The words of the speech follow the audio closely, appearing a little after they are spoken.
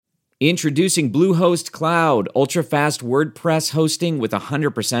Introducing Bluehost Cloud, ultra-fast WordPress hosting with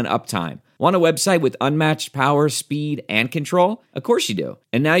 100% uptime. Want a website with unmatched power, speed, and control? Of course you do.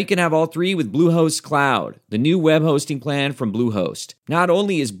 And now you can have all three with Bluehost Cloud, the new web hosting plan from Bluehost. Not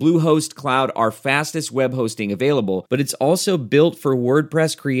only is Bluehost Cloud our fastest web hosting available, but it's also built for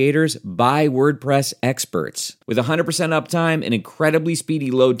WordPress creators by WordPress experts. With 100% uptime and incredibly speedy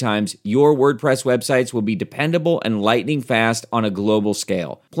load times, your WordPress websites will be dependable and lightning fast on a global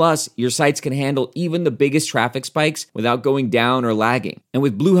scale. Plus, your sites can handle even the biggest traffic spikes without going down or lagging. And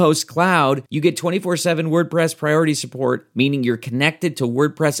with Bluehost Cloud, you get 24/7 WordPress priority support, meaning you're connected to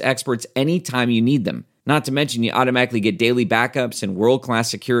WordPress experts anytime you need them. Not to mention, you automatically get daily backups and world-class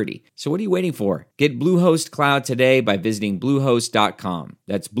security. So what are you waiting for? Get Bluehost Cloud today by visiting Bluehost.com.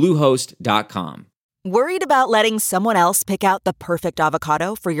 That's Bluehost.com. Worried about letting someone else pick out the perfect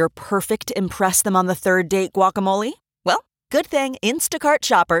avocado for your perfect impress-them-on-the-third-date guacamole? Well, good thing Instacart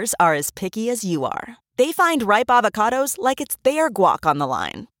shoppers are as picky as you are. They find ripe avocados like it's their guac on the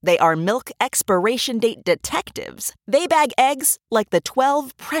line. They are milk expiration date detectives. They bag eggs like the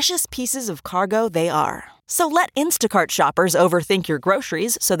 12 precious pieces of cargo they are. So let Instacart shoppers overthink your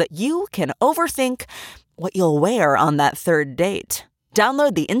groceries so that you can overthink what you'll wear on that third date.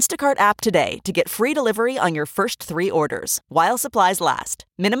 Download the Instacart app today to get free delivery on your first 3 orders, while supplies last.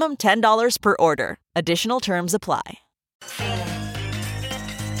 Minimum $10 per order. Additional terms apply.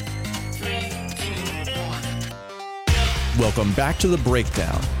 Welcome back to The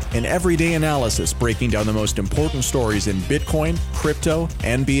Breakdown, an everyday analysis breaking down the most important stories in Bitcoin, crypto,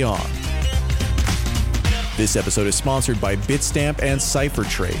 and beyond. This episode is sponsored by Bitstamp and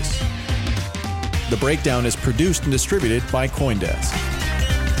CipherTrace. The Breakdown is produced and distributed by CoinDesk.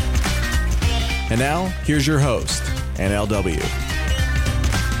 And now, here's your host, NLW.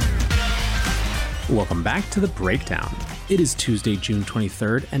 Welcome back to The Breakdown. It is Tuesday, June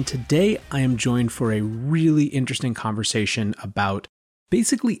 23rd, and today I am joined for a really interesting conversation about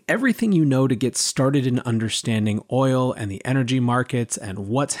basically everything you know to get started in understanding oil and the energy markets and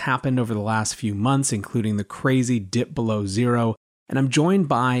what's happened over the last few months, including the crazy dip below zero. And I'm joined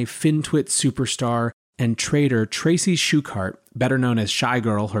by FinTwit superstar and trader Tracy Shuchart, better known as Shy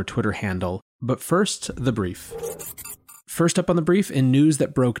Girl, her Twitter handle. But first, the brief. First up on the brief, in news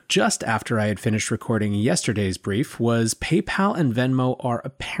that broke just after I had finished recording yesterday's brief, was PayPal and Venmo are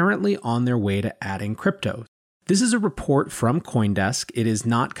apparently on their way to adding crypto. This is a report from CoinDesk. It is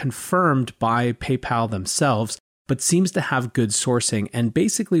not confirmed by PayPal themselves, but seems to have good sourcing. And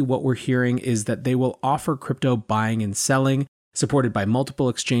basically what we're hearing is that they will offer crypto buying and selling, supported by multiple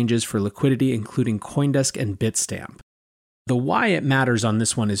exchanges for liquidity, including CoinDesk and Bitstamp. The why it matters on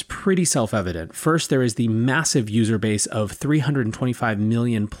this one is pretty self-evident. First, there is the massive user base of 325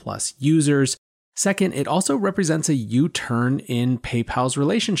 million plus users. Second, it also represents a U-turn in PayPal's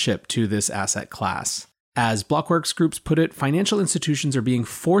relationship to this asset class. As Blockworks Groups put it, financial institutions are being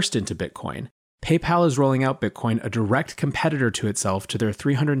forced into Bitcoin. PayPal is rolling out Bitcoin, a direct competitor to itself, to their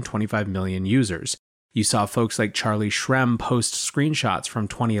 325 million users. You saw folks like Charlie Shrem post screenshots from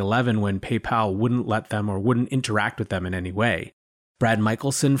 2011 when PayPal wouldn't let them or wouldn't interact with them in any way. Brad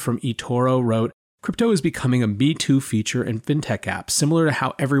Michelson from eToro wrote, "Crypto is becoming a Me Too feature in fintech apps, similar to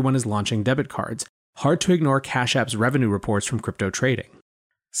how everyone is launching debit cards. Hard to ignore Cash App's revenue reports from crypto trading."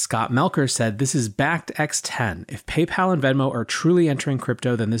 Scott Melker said, "This is backed X10. If PayPal and Venmo are truly entering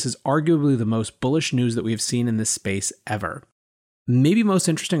crypto, then this is arguably the most bullish news that we have seen in this space ever." Maybe most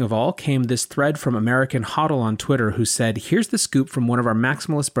interesting of all came this thread from American Hodl on Twitter, who said, "Here's the scoop from one of our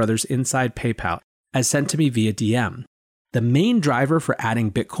maximalist brothers inside PayPal, as sent to me via DM. The main driver for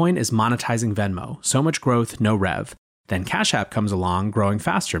adding Bitcoin is monetizing Venmo. So much growth, no rev. Then Cash App comes along, growing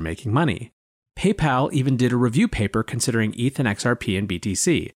faster, making money. PayPal even did a review paper considering ETH and XRP and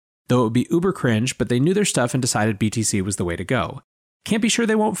BTC. Though it would be uber cringe, but they knew their stuff and decided BTC was the way to go. Can't be sure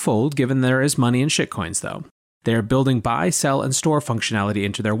they won't fold, given there is money in shitcoins though. They are building buy, sell, and store functionality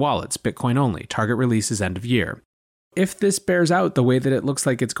into their wallets, Bitcoin only. Target release is end of year. If this bears out the way that it looks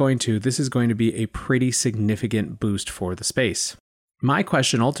like it's going to, this is going to be a pretty significant boost for the space." My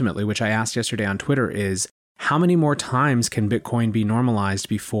question ultimately, which I asked yesterday on Twitter, is how many more times can Bitcoin be normalized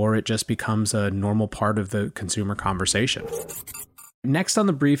before it just becomes a normal part of the consumer conversation? Next on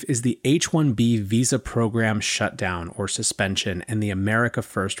the brief is the H-1B visa program shutdown or suspension and the America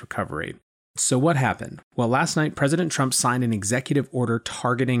First recovery. So what happened? Well, last night, President Trump signed an executive order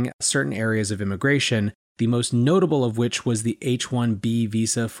targeting certain areas of immigration, the most notable of which was the H-1B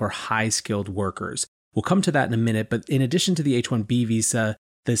visa for high-skilled workers. We'll come to that in a minute, but in addition to the H-1B visa,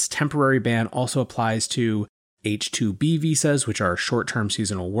 this temporary ban also applies to H-2B visas, which are short-term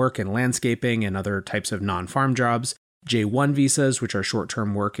seasonal work in landscaping and other types of non-farm jobs, J1 visas, which are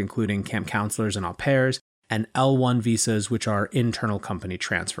short-term work, including camp counselors and au pairs, and L1 visas, which are internal company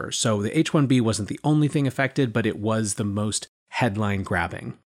transfers. So the H-1B wasn't the only thing affected, but it was the most headline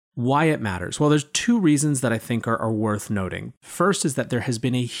grabbing. Why it matters? Well, there's two reasons that I think are worth noting. First is that there has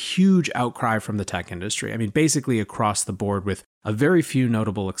been a huge outcry from the tech industry. I mean, basically across the board with a very few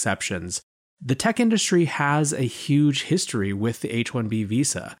notable exceptions. The tech industry has a huge history with the H-1B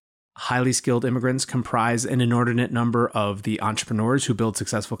visa. Highly skilled immigrants comprise an inordinate number of the entrepreneurs who build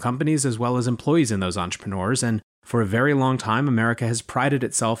successful companies, as well as employees in those entrepreneurs. And for a very long time, America has prided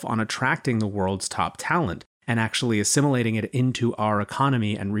itself on attracting the world's top talent and actually assimilating it into our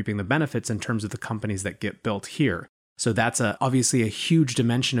economy and reaping the benefits in terms of the companies that get built here. So that's obviously a huge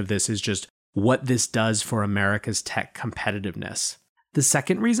dimension of this, is just what this does for America's tech competitiveness. The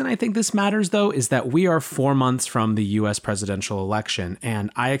second reason I think this matters, though, is that we are 4 months from the US presidential election, and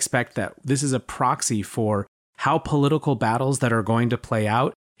I expect that this is a proxy for how political battles that are going to play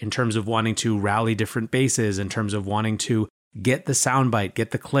out in terms of wanting to rally different bases, in terms of wanting to get the soundbite,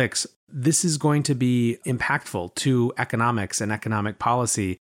 get the clicks. This is going to be impactful to economics and economic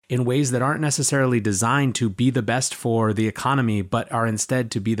policy in ways that aren't necessarily designed to be the best for the economy, but are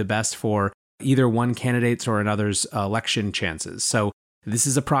instead to be the best for either one candidate's or another's election chances. So this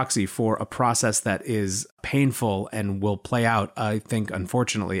is a proxy for a process that is painful and will play out, I think,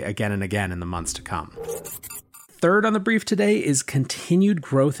 unfortunately, again and again in the months to come. Third on the brief today is continued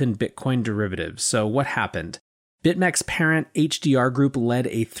growth in Bitcoin derivatives. So what happened? BitMEX parent HDR Group led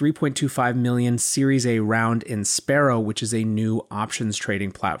a $3.25 million Series A round in Sparrow, which is a new options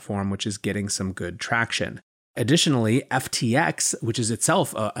trading platform, which is getting some good traction. Additionally, FTX, which is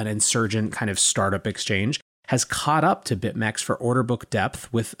itself an insurgent kind of startup exchange, has caught up to BitMEX for order book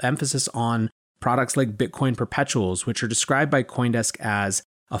depth, with emphasis on products like Bitcoin perpetuals, which are described by CoinDesk as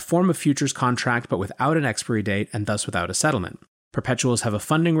a form of futures contract but without an expiry date and thus without a settlement. Perpetuals have a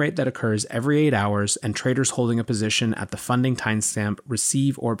funding rate that occurs every 8 hours, and traders holding a position at the funding timestamp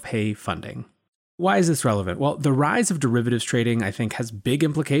receive or pay funding. Why is this relevant? Well, the rise of derivatives trading, I think, has big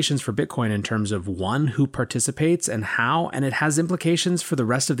implications for Bitcoin in terms of, one, who participates and how, and it has implications for the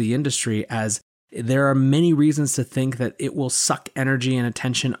rest of the industry, as there are many reasons to think that it will suck energy and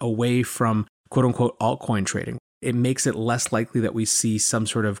attention away from quote-unquote altcoin trading. It makes it less likely that we see some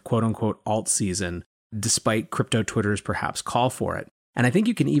sort of quote-unquote alt season, despite crypto Twitter's perhaps call for it. And I think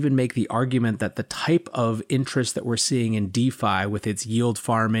you can even make the argument that the type of interest that we're seeing in DeFi with its yield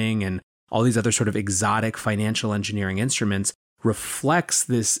farming and all these other sort of exotic financial engineering instruments reflects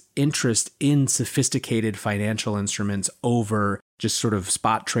this interest in sophisticated financial instruments over just sort of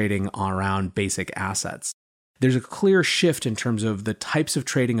spot trading around basic assets. There's a clear shift in terms of the types of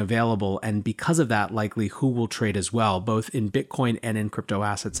trading available, and because of that, likely who will trade as well, both in Bitcoin and in crypto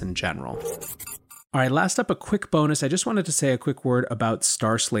assets in general. All right, last up, a quick bonus. I just wanted to say a quick word about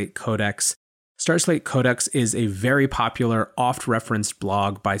Starslate Codex. Starslate Codex is a very popular, oft-referenced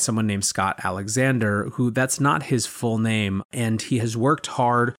blog by someone named Scott Alexander, who that's not his full name, and he has worked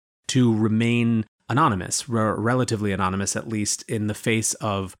hard to remain anonymous, relatively anonymous at least, in the face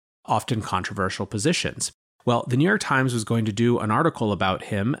of often controversial positions. Well, the New York Times was going to do an article about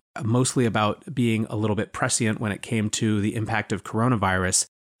him, mostly about being a little bit prescient when it came to the impact of coronavirus,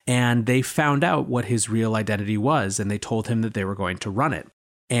 and they found out what his real identity was, and they told him that they were going to run it.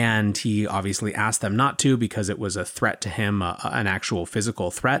 And he obviously asked them not to because it was a threat to him, an actual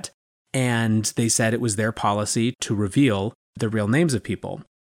physical threat. And they said it was their policy to reveal the real names of people.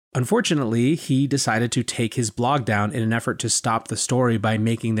 Unfortunately, he decided to take his blog down in an effort to stop the story by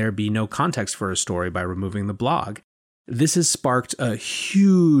making there be no context for a story by removing the blog. This has sparked a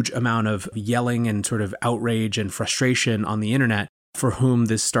huge amount of yelling and sort of outrage and frustration on the internet, for whom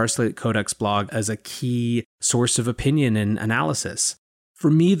this Starslate Codex blog is a key source of opinion and analysis. For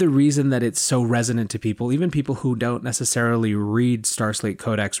me, the reason that it's so resonant to people, even people who don't necessarily read Starslate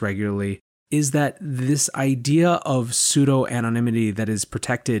Codex regularly, is that this idea of pseudo-anonymity that is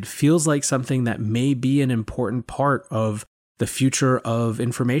protected feels like something that may be an important part of the future of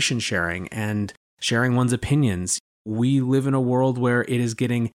information sharing and sharing one's opinions. We live in a world where it is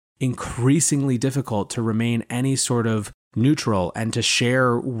getting increasingly difficult to remain any sort of neutral and to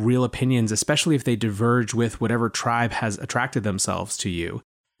share real opinions, especially if they diverge with whatever tribe has attracted themselves to you.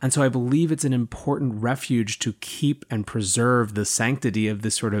 And so I believe it's an important refuge to keep and preserve the sanctity of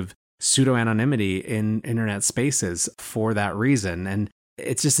this sort of pseudo-anonymity in internet spaces for that reason. And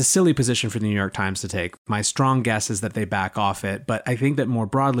it's just a silly position for the New York Times to take. My strong guess is that they back off it, but I think that more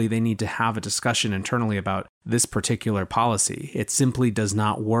broadly, they need to have a discussion internally about this particular policy. It simply does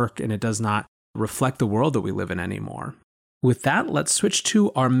not work, and it does not reflect the world that we live in anymore. With that, let's switch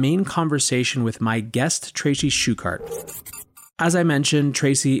to our main conversation with my guest, Tracy Shuchart. As I mentioned,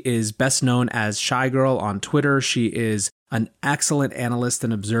 Tracy is best known as Shy Girl on Twitter. She is an excellent analyst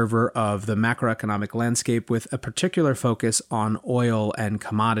and observer of the macroeconomic landscape with a particular focus on oil and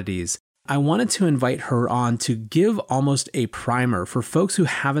commodities. I wanted to invite her on to give almost a primer for folks who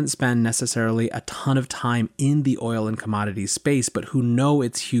haven't spent necessarily a ton of time in the oil and commodities space, but who know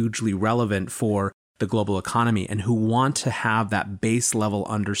it's hugely relevant for the global economy and who want to have that base level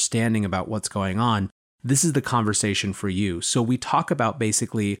understanding about what's going on. This is the conversation for you. So we talk about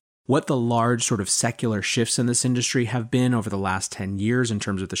basically what the large sort of secular shifts in this industry have been over the last 10 years in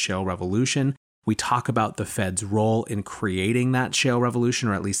terms of the shale revolution. We talk about the Fed's role in creating that shale revolution,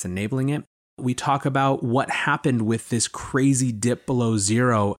 or at least enabling it. We talk about what happened with this crazy dip below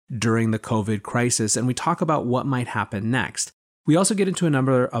zero during the COVID crisis, and we talk about what might happen next. We also get into a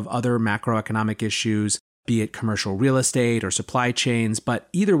number of other macroeconomic issues, be it commercial real estate or supply chains, but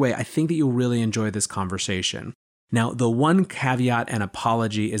either way, I think that you'll really enjoy this conversation. Now, the one caveat and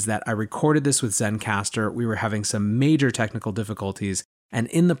apology is that I recorded this with Zencastr. We were having some major technical difficulties, and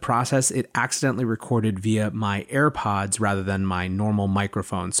in the process, it accidentally recorded via my AirPods rather than my normal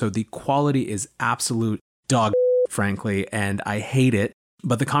microphone. So the quality is absolute dog, frankly, and I hate it.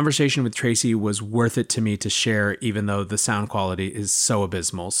 But the conversation with Tracy was worth it to me to share, even though the sound quality is so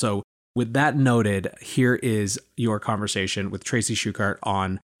abysmal. So with that noted, here is your conversation with Tracy Shuchart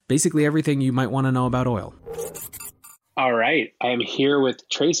on basically everything you might want to know about oil. All right. I am here with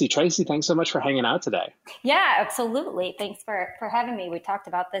Tracy. Tracy, thanks so much for hanging out today. Yeah, absolutely. Thanks for having me. We talked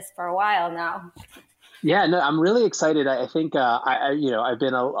about this for a while now. Yeah, no, I'm really excited. I think I've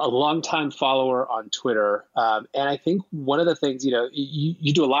been a longtime follower on Twitter, and I think one of the things,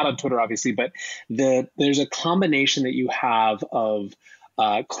 you do a lot on Twitter, obviously, but there's a combination that you have of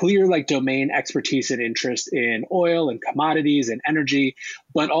clear domain expertise and interest in oil and commodities and energy,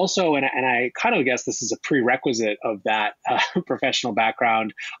 but also, and I kind of guess this is a prerequisite of that professional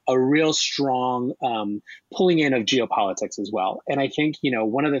background, a real strong pulling in of geopolitics as well. And I think,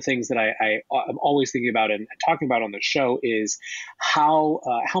 one of the things that I'm always thinking about and talking about on the show is how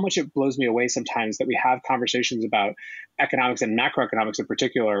much it blows me away sometimes that we have conversations about economics and macroeconomics in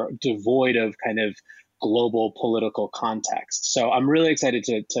particular, devoid of kind of global political context. So I'm really excited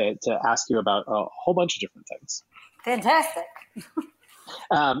to ask you about a whole bunch of different things. Fantastic.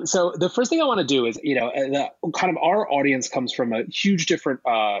 So the first thing I want to do is, kind of our audience comes from a huge different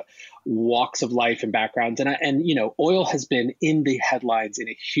walks of life and backgrounds. And oil has been in the headlines in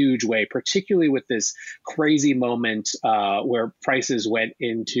a huge way, particularly with this crazy moment where prices went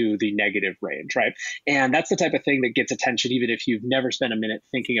into the negative range, right? And that's the type of thing that gets attention, even if you've never spent a minute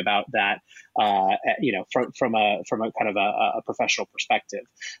thinking about that, from a kind of a professional perspective.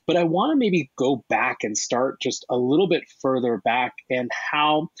 But I want to maybe go back and start just a little bit further back and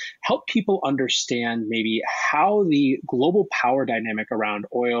help people understand maybe how the global power dynamic around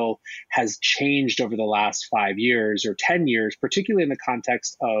oil has changed over the last 5 years or 10 years, particularly in the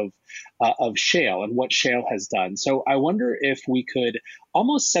context of shale and what shale has done. So I wonder if we could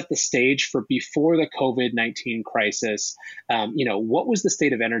almost set the stage for before the COVID-19 crisis. What was the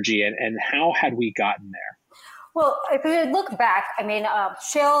state of energy and how had we gotten there? Well, if we look back,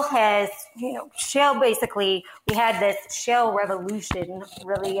 shale basically, we had this shale revolution,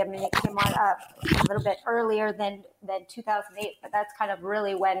 really. It came on a little bit earlier than 2008, but that's kind of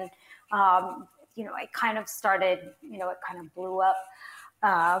really when, it kind of started, it kind of blew up.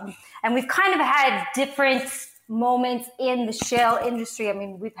 And we've kind of had different moments in the shale industry.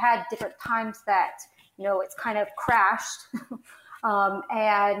 We've had different times that, it's kind of crashed.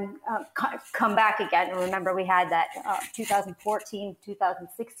 And come back again. And remember, we had that 2014,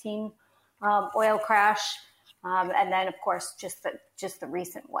 2016 oil crash, and then, of course, just the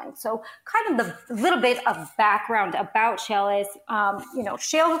recent one. So kind of the little bit of background about shale is,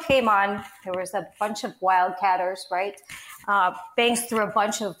 shale came on. There was a bunch of wildcatters, right? Banks threw a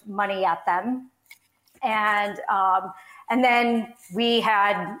bunch of money at them. And then we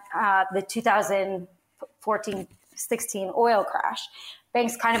had the 2014 16 oil crash.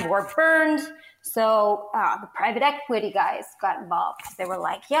 Banks kind of were burned. So the private equity guys got involved because they were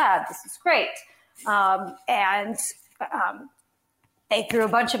like, yeah, this is great. And they threw a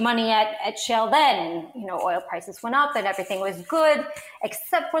bunch of money at shale then, and, oil prices went up and everything was good,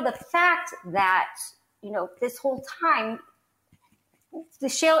 except for the fact that, this whole time, the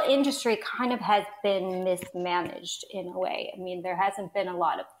shale industry kind of has been mismanaged in a way. There hasn't been a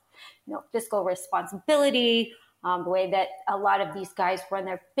lot of, fiscal responsibility. The way that a lot of these guys run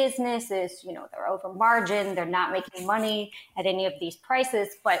their business is, they're over margin, they're not making money at any of these prices,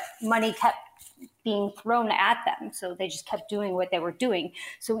 but money kept being thrown at them. So they just kept doing what they were doing.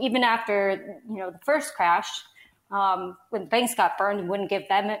 So even after, the first crash, when the banks got burned and wouldn't give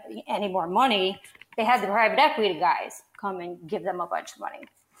them any more money, they had the private equity guys come and give them a bunch of money.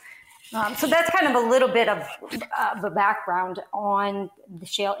 So that's kind of a little bit of a background on the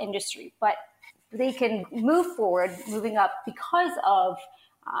shale industry, but they can moving up because of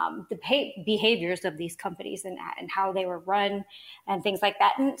the behaviors of these companies and how they were run and things like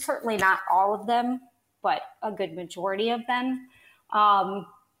that. And certainly not all of them, but a good majority of them.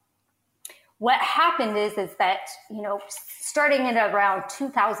 What happened is that, starting in around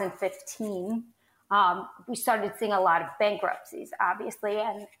 2015, we started seeing a lot of bankruptcies, obviously.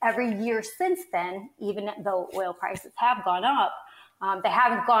 And every year since then, even though oil prices have gone up, they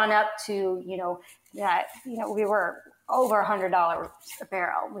haven't gone up to, we were over $100 a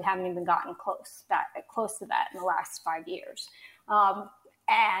barrel. We haven't even gotten close to that in the last 5 years.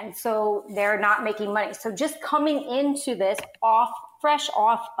 And so they're not making money. So just coming into this fresh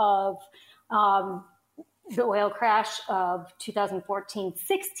off of the oil crash of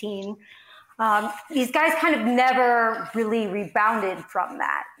 2014-16, these guys kind of never really rebounded from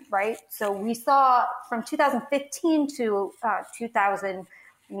that, right? So we saw from 2015 to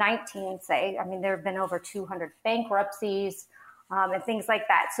 2019, there have been over 200 bankruptcies and things like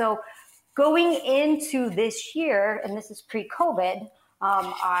that. So going into this year, and this is pre-COVID,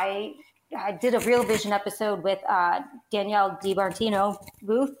 I did a Real Vision episode with Danielle DiMartino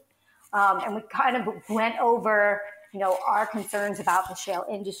Booth, and we kind of went over our concerns about the shale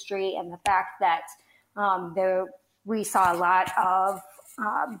industry and the fact that we saw a lot of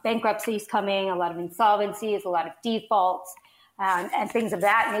bankruptcies coming, a lot of insolvencies, a lot of defaults, and things of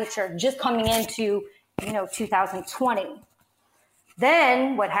that nature just coming into 2020.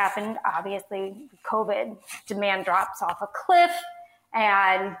 Then what happened, obviously, COVID, demand drops off a cliff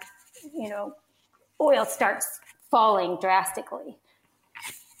and oil starts falling drastically.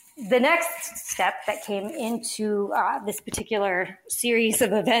 The next step that came into this particular series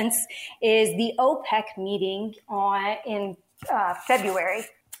of events is the OPEC meeting in February,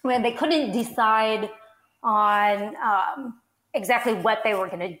 when they couldn't decide on exactly what they were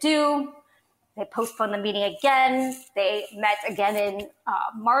going to do. They postponed the meeting again. They met again in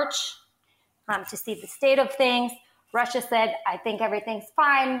March to see the state of things. Russia said, I think everything's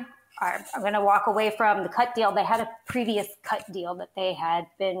fine. I'm going to walk away from the cut deal. They had a previous cut deal that they had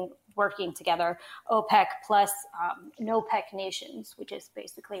been working together, OPEC plus NOPEC nations, which is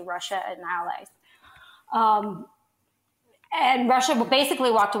basically Russia and allies. And Russia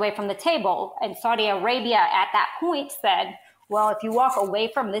basically walked away from the table. And Saudi Arabia at that point said, well, if you walk away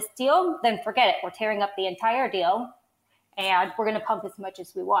from this deal, then forget it. We're tearing up the entire deal and we're going to pump as much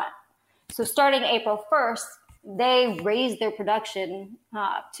as we want. So starting April 1st, they raised their production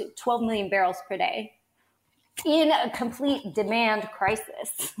to 12 million barrels per day in a complete demand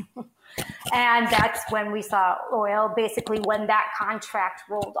crisis. And that's when we saw oil, basically when that contract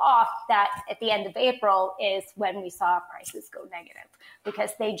rolled off, that at the end of April is when we saw prices go negative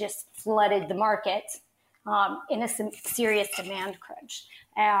because they just flooded the market in a serious demand crunch.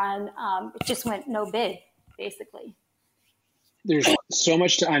 And it just went no bid, basically. There's so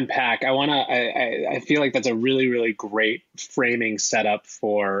much to unpack. I feel like that's a really, really great framing setup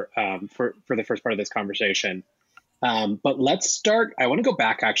for the first part of this conversation. But let's start. I want to go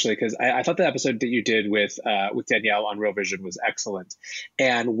back actually, because I thought the episode that you did with Danielle on Real Vision was excellent.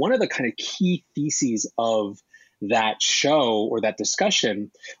 And one of the kind of key theses of that show or that discussion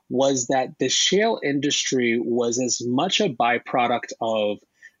was that the shale industry was as much a byproduct of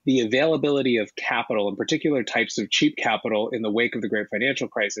the availability of capital, in particular types of cheap capital in the wake of the great financial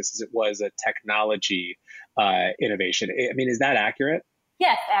crisis, as it was a technology innovation. I mean, is that accurate?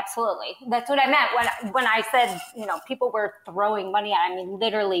 Yes, absolutely. That's what I meant when I said, people were throwing money at. I mean,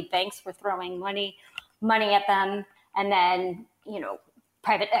 literally banks were throwing money at them. And then,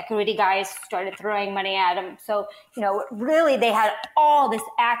 private equity guys started throwing money at them. So, really they had all this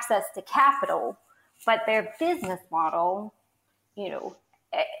access to capital, but their business model,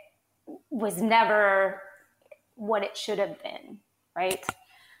 was never what it should have been, right?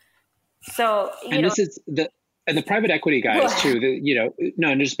 So, and the private equity guys too,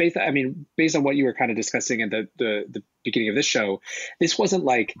 and just based on what you were kind of discussing at the beginning of this show, this wasn't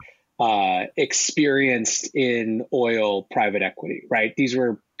like experienced in oil private equity, right? These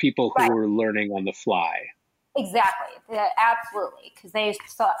were people who were learning on the fly. Exactly. Yeah, absolutely. Because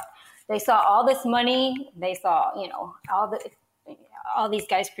they saw all this money. They saw, all these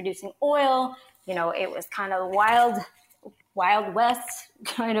guys producing oil. It was kind of wild Wild West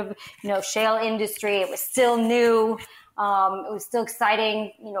kind of, shale industry. It was still new. It was still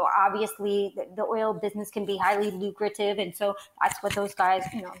exciting. Obviously the oil business can be highly lucrative. And so that's what those guys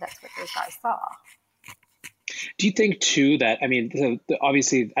saw. Do you think too that,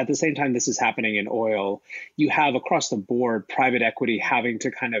 obviously at the same time this is happening in oil, you have across the board private equity having to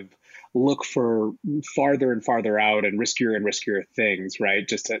kind of look for farther and farther out and riskier things, right?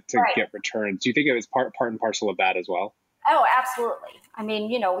 Just to Right. get returns. Do you think it was part and parcel of that as well? Oh, absolutely.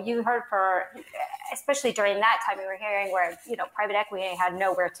 You heard especially during that time, we were hearing where, private equity had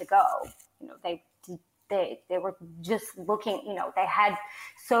nowhere to go. They were just looking, they had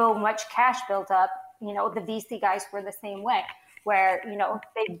so much cash built up, the VC guys were the same way where,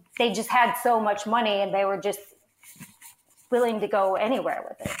 they just had so much money and they were just willing to go anywhere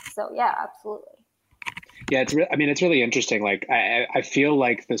with it. So yeah, absolutely. Yeah, it's really interesting. Like I feel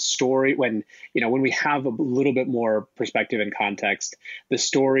like the story when we have a little bit more perspective and context, the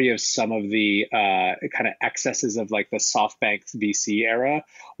story of some of the kind of excesses of like the SoftBank VC era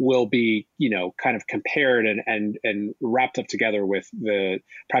will be, kind of compared and wrapped up together with the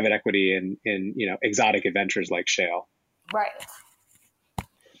private equity in exotic adventures like Shale. Right.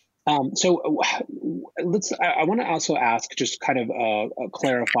 So I want to also ask just kind of a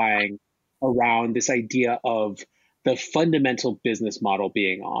clarifying around this idea of the fundamental business model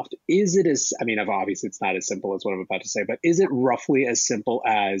being off. Is it obviously it's not as simple as what I'm about to say, but is it roughly as simple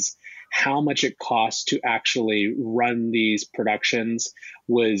as how much it costs to actually run these productions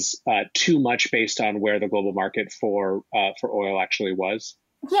was too much based on where the global market for oil actually was?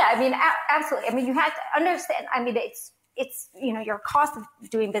 Yeah, absolutely. You have to understand, it's your cost of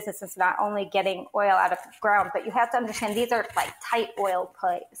doing business is not only getting oil out of the ground, but you have to understand these are like tight oil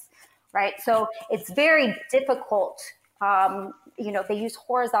plays, right? So it's very difficult. They use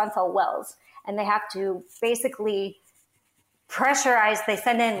horizontal wells and they have to basically pressurize. They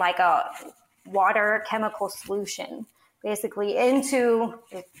send in like a water chemical solution basically into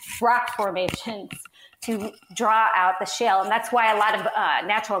rock formations to draw out the shale. And that's why a lot of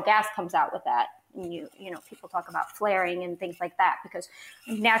natural gas comes out with that. And people talk about flaring and things like that because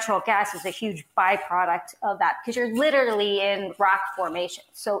natural gas is a huge byproduct of that because you're literally in rock formation.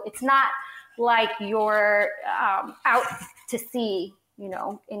 So it's not like you're out to sea,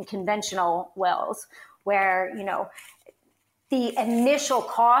 in conventional wells where, the initial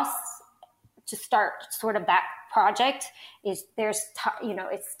costs to start sort of that project is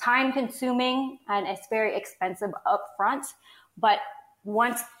it's time consuming and it's very expensive upfront, but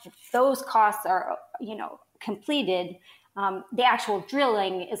once those costs are, completed, the actual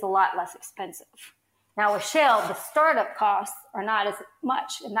drilling is a lot less expensive. Now with shale, the startup costs are not as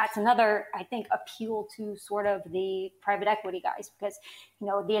much. And that's another, I think, appeal to sort of the private equity guys because,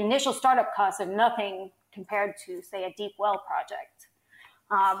 the initial startup costs are nothing compared to, say, a deep well project.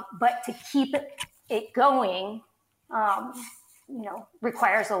 But to keep it going,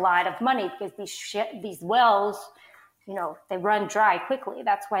 requires a lot of money because these wells, they run dry quickly.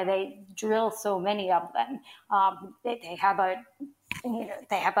 That's why they drill so many of them. They have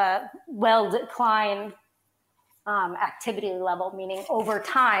a well decline activity level, meaning over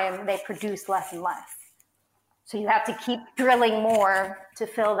time they produce less and less. So you have to keep drilling more to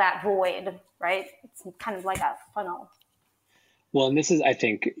fill that void, right? It's kind of like a funnel. Well, and this is, I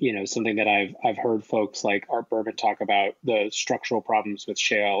think, something that I've heard folks like Art Berman talk about. The structural problems with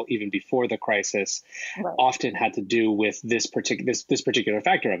shale, even before the crisis, Right. often had to do with this particular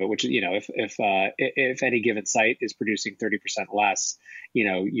factor of it, which is, if any given site is producing 30% less,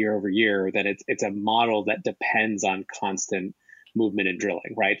 year over year, then it's a model that depends on constant movement and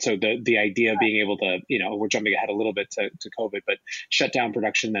drilling, right? So the idea of being able to, we're jumping ahead a little bit to COVID, but shut down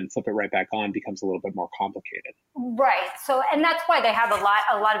production, then flip it right back on becomes a little bit more complicated. Right. So, and that's why they have a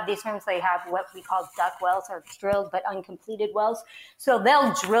lot of these firms, they have what we call duck wells or drilled but uncompleted wells. So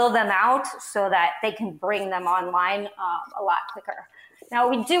they'll drill them out so that they can bring them online a lot quicker. Now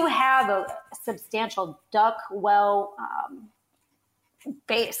we do have a substantial duck well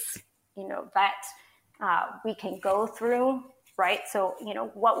base, that we can go through. Right. So,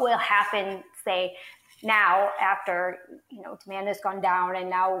 what will happen, say, now after, demand has gone down and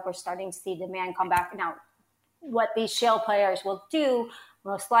now we're starting to see demand come back. Now, what these shale players will do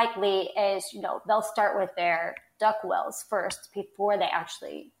most likely is, they'll start with their duck wells first before they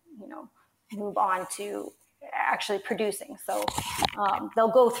actually, move on to actually producing. So they'll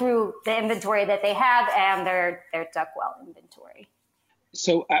go through the inventory that they have and their duck well inventory.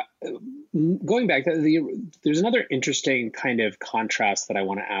 So going back, there's another interesting kind of contrast that I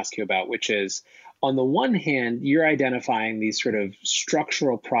want to ask you about, which is on the one hand, you're identifying these sort of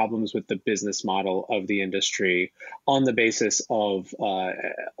structural problems with the business model of the industry on the basis of,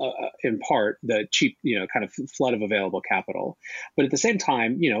 in part, the cheap, kind of flood of available capital. But at the same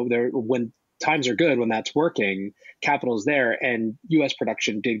time, when times are good, when that's working, capital is there, and U.S.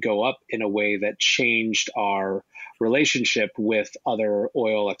 production did go up in a way that changed our relationship with other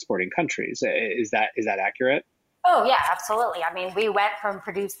oil exporting countries. Is that accurate? Oh, yeah, absolutely. I mean, we went from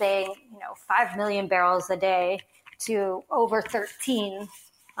producing, 5 million barrels a day to over 13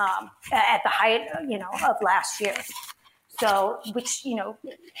 at the height, of last year. So, which,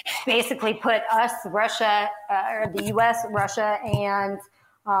 basically put us, Russia, or the U.S., Russia, and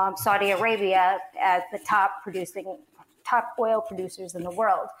Saudi Arabia as the top oil producers in the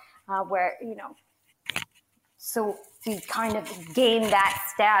world, where, so we kind of gained that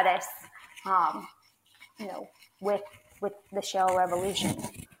status, with the shale revolution.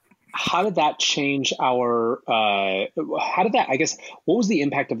 How did that change what was the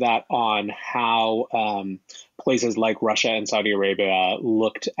impact of that on how places like Russia and Saudi Arabia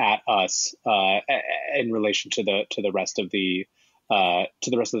looked at us in relation to the rest of the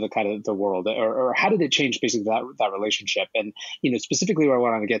kind of the world, or how did it change basically that relationship? And specifically what I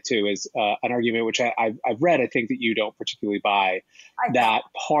wanted to get to is an argument which I've read. I think that you don't particularly buy, that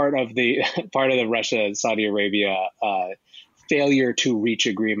part of the Russia and Saudi Arabia failure to reach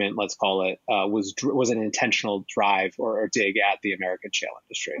agreement, let's call it, was an intentional drive or dig at the American shale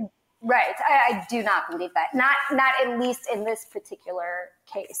industry. Right. I do not believe that. Not at least in this particular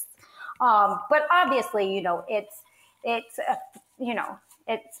case. But obviously,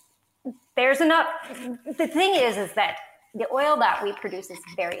 there's enough. The thing is that the oil that we produce is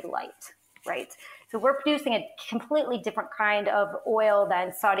very light, right? So we're producing a completely different kind of oil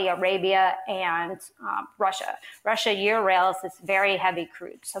than Saudi Arabia and Russia. Russia rails is very heavy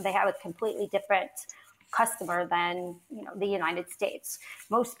crude, so they have a completely different customer than the United States.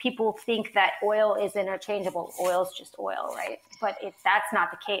 Most people think that oil is interchangeable. Oil is just oil, right? But that's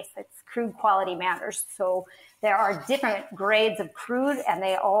not the case. It's crude quality matters. So there are different grades of crude, and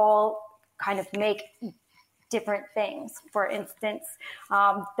they all kind of make different things. For instance,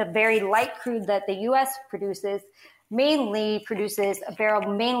 the very light crude that the U.S. produces mainly produces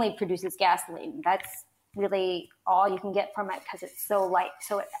gasoline. That's really all you can get from it because it's so light.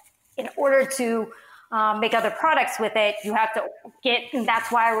 So in order to make other products with it, you have to and that's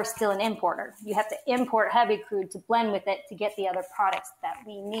why we're still an importer. You have to import heavy crude to blend with it to get the other products that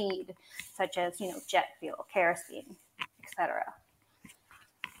we need, such as, jet fuel, kerosene, etc.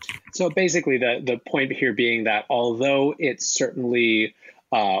 So basically the point here being that although it certainly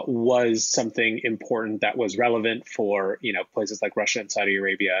was something important that was relevant for, places like Russia and Saudi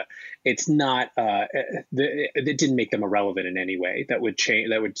Arabia, it's not, it didn't make them irrelevant in any way that would change,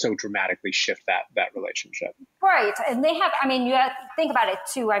 that would so dramatically shift that relationship. Right. And they have, you have to think about it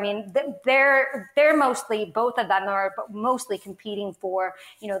too. They're mostly, both of them are mostly competing for,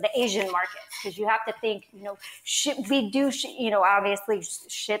 the Asian markets, because you have to think, we do, obviously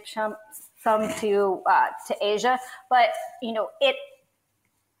ship some to Asia, but, it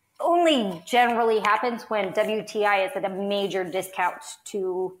only generally happens when WTI is at a major discount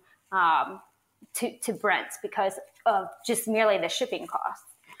to Brent because of just merely the shipping costs.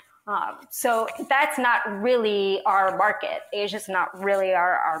 So that's not really our market. Asia's not really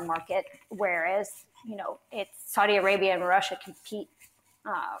our market, whereas, it's Saudi Arabia and Russia compete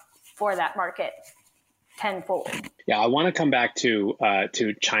for that market tenfold. Yeah, I want to come back to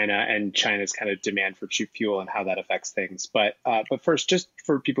China and China's kind of demand for cheap fuel and how that affects things. But first, just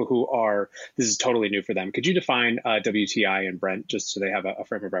for people who this is totally new for them, could you define WTI and Brent just so they have a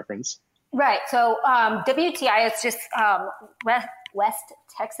frame of reference? Right. So WTI is just West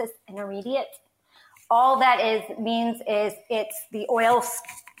Texas Intermediate. All that means is it's the oil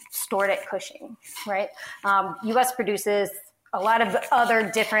stored at Cushing, right? U.S. produces a lot of other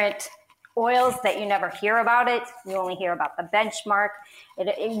different oils that you never hear about it. You only hear about the benchmark.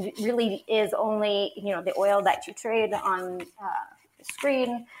 It really is only, the oil that you trade on the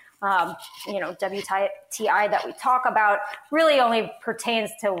screen. WTI that we talk about really only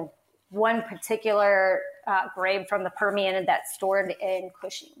pertains to one particular grade from the Permian that's stored in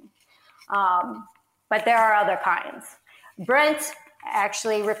Cushing. But there are other kinds. Brent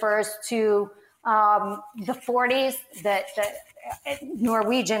actually refers to the 40s, that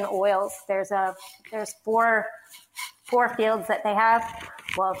Norwegian oils. There's four fields that they have.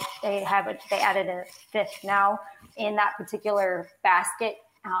 Well, they added a fifth now in that particular basket,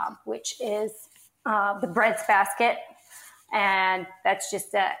 which is the Brent's basket, and that's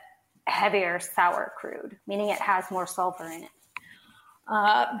just a heavier sour crude, meaning it has more sulfur in it.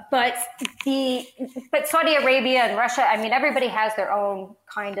 But Saudi Arabia and Russia, I mean, everybody has their own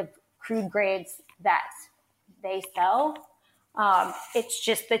kind of crude grades that they sell. It's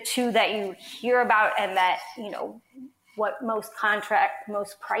just the two that you hear about, and that, what most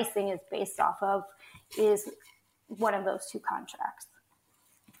pricing is based off of is one of those two contracts.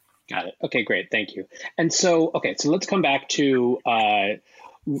 Got it. Okay, great. Thank you. And so let's come back to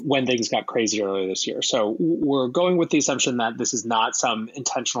when things got crazy earlier this year. So we're going with the assumption that this is not some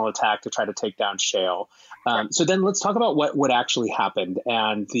intentional attack to try to take down Shale. So then let's talk about what actually happened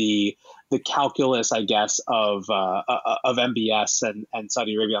and the calculus, I guess, of MBS and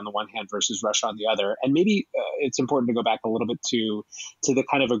Saudi Arabia on the one hand versus Russia on the other. And maybe it's important to go back a little bit to the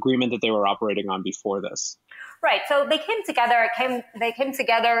kind of agreement that they were operating on before this. Right. So they came together. They came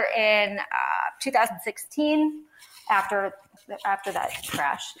together in 2016 after that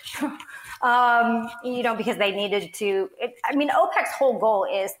crash. Because they needed to. OPEC's whole goal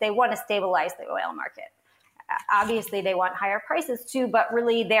is they want to stabilize the oil market. Obviously, they want higher prices too, but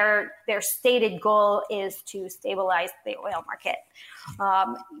really their stated goal is to stabilize the oil market,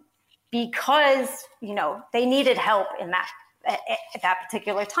 because they needed help in that at that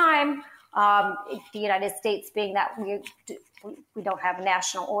particular time. The United States being that we don't have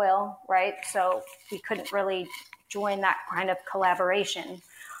national oil, right? So we couldn't really join that kind of collaboration.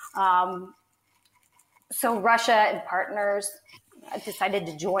 So Russia and partners decided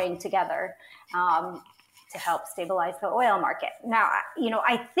to join together to help stabilize the oil market. Now,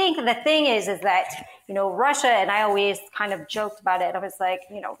 I think the thing is that, Russia, and I always kind of joked about it. I was like,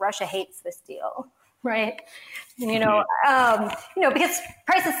 Russia hates this deal, right? Because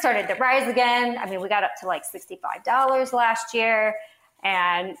prices started to rise again. I mean, we got up to like $65 last year.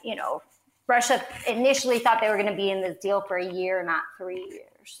 And, Russia initially thought they were going to be in this deal for a year, not 3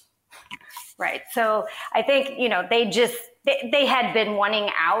 years. Right. So I think, they had been wanting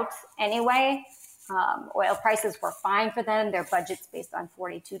out anyway. Oil prices were fine for them. Their budget's based on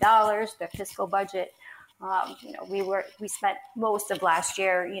 $42, their fiscal budget. We spent most of last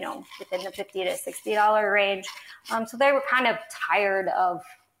year, within the $50 to $60 range. So they were kind of tired of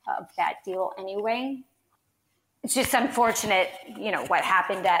that deal anyway. It's just unfortunate, what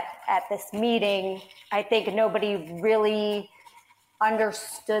happened at this meeting. I think nobody really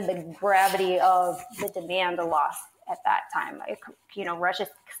understood the gravity of the demand loss at that time. Russia's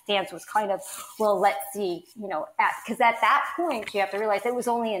stance was kind of, well, let's see, because at that point, you have to realize it was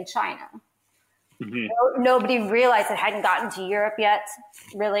only in China. Mm-hmm. Nobody realized it hadn't gotten to Europe yet,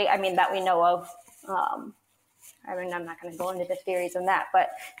 really. I mean, that we know of. I'm not going to go into the theories on that, but,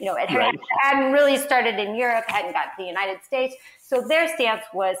 it hadn't really started in Europe, hadn't gotten to the United States. So their stance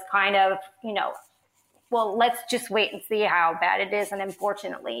was kind of, well, let's just wait and see how bad it is. And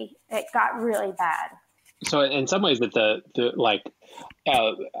unfortunately, it got really bad. So in some ways that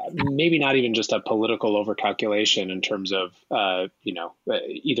maybe not even just a political overcalculation in terms of,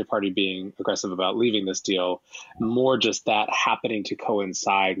 either party being aggressive about leaving this deal, more just that happening to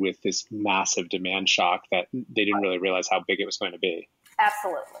coincide with this massive demand shock that they didn't really realize how big it was going to be.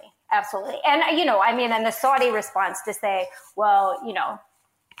 Absolutely. Absolutely. And, and the Saudi response to say, well,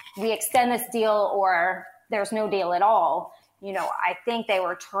 we extend this deal or there's no deal at all. I think they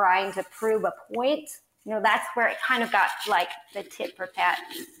were trying to prove a point. That's where it kind of got like the tit for tat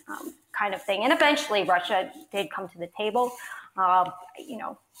kind of thing. And eventually Russia did come to the table.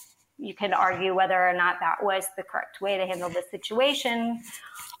 You can argue whether or not that was the correct way to handle the situation.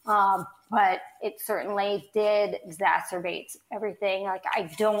 But it certainly did exacerbate everything. Like, I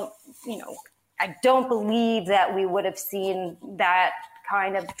don't believe that we would have seen that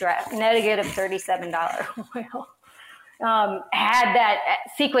kind of negative $37 oil. Had that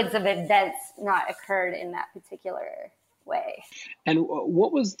sequence of events not occurred in that particular way. And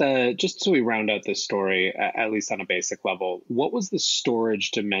what was just so we round out this story, at least on a basic level, what was the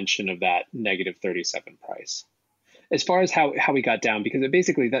storage dimension of that negative 37 price? As far as how we got down, because it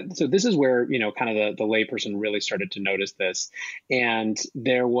basically so this is where, kind of the layperson really started to notice this. And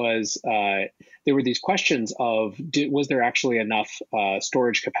there were these questions of, was there actually enough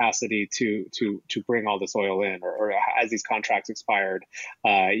storage capacity to bring all this oil in, or as these contracts expired,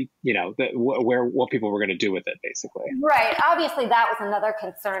 what people were going to do with it, basically. Right. Obviously, that was another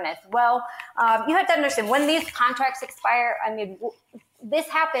concern as well. You have to understand, when these contracts expire, I mean, this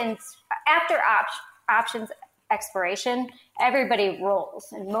happens after options expiration, everybody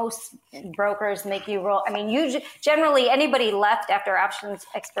rolls, and most brokers make you roll. I mean, generally anybody left after options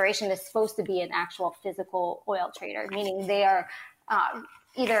expiration is supposed to be an actual physical oil trader, meaning they are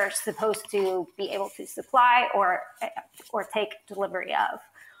either supposed to be able to supply or take delivery of.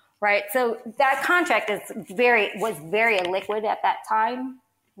 right? So that contract was very illiquid at that time.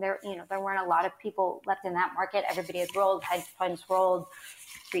 There weren't a lot of people left in that market. Everybody had rolled, hedge funds rolled,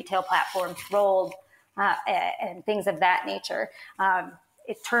 retail platforms rolled, and things of that nature.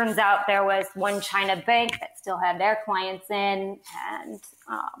 It turns out there was one China bank that still had their clients in, and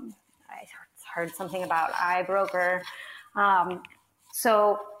I heard something about iBroker.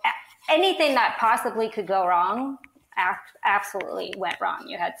 So anything that possibly could go wrong absolutely went wrong.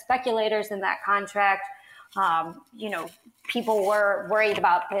 You had speculators in that contract. People were worried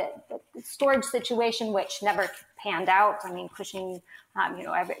about the storage situation, which never panned out. I mean, Cushing,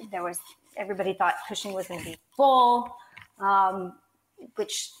 everybody thought Cushing was going to be full,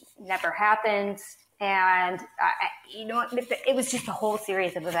 which never happened. And, it was just a whole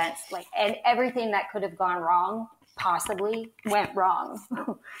series of events, and everything that could have gone wrong possibly went wrong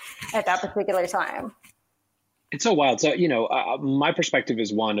at that particular time. It's so wild. So, my perspective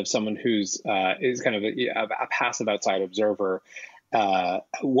is one of someone who's is kind of a passive outside observer.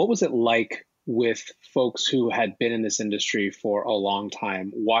 What was it like with folks who had been in this industry for a long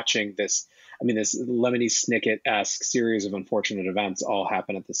time, watching this Lemony Snicket-esque series of unfortunate events all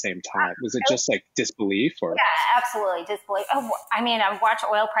happen at the same time? Was it just like disbelief, or? Yeah, absolutely disbelief. I watched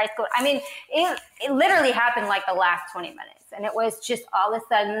oil price go. It literally happened like the last 20 minutes, and it was just all of a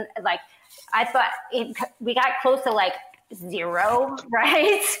sudden I thought we got close to like zero,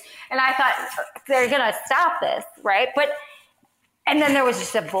 right? And I thought they're gonna stop this, right? And then there was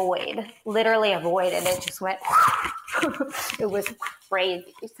just a void, literally a void, and it just went. It was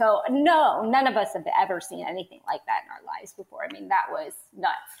crazy. So no, none of us have ever seen anything like that in our lives before. That was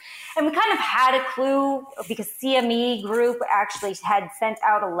nuts. And we kind of had a clue because CME Group actually had sent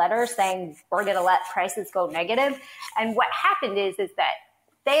out a letter saying we're going to let prices go negative. And what happened is that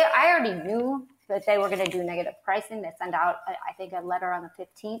I already knew that they were going to do negative pricing. They sent out, I think, a letter on the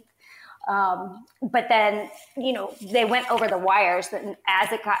 15th. But then, they went over the wires, and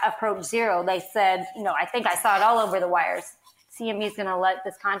as it got approached zero, they said, I think I saw it all over the wires. CME is going to let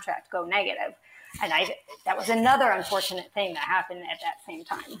this contract go negative. And that was another unfortunate thing that happened at that same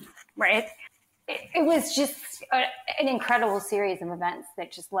time, right? It was just an incredible series of events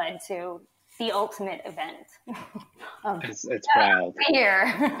that just led to the ultimate event. It's wild.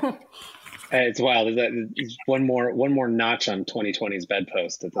 Here. It's wild. It's one more notch on 2020's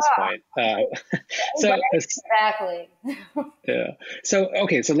bedpost at this point. Exactly. Yeah. So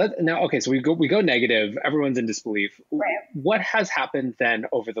we go negative. Everyone's in disbelief. Right. What has happened then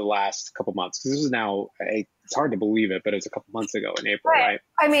over the last couple months? Because this is now it's hard to believe it, but it's a couple months ago in April, right?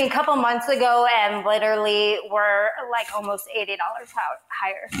 A couple months ago, and literally we're like almost $80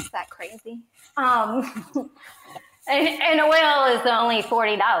 higher. Is that crazy? And oil is only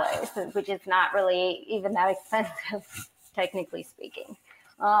 $40, which is not really even that expensive, technically speaking.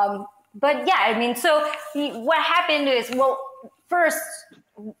 But yeah, so what happened is,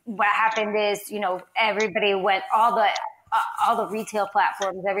 everybody went, all the retail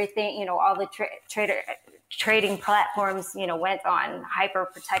platforms, everything, all the trading platforms, went on hyper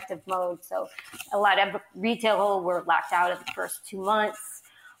protective mode. So a lot of retail were locked out in the first 2 months.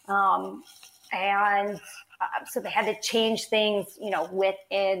 So they had to change things,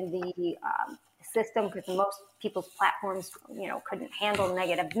 within the system, because most people's platforms, couldn't handle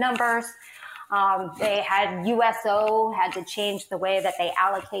negative numbers. They had USO had to change the way that they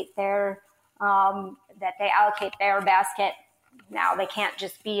allocate their basket. Now they can't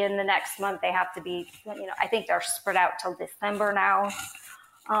just be in the next month. They have to be, I think they're spread out till December now.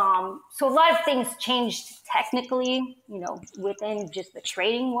 So a lot of things changed technically, within just the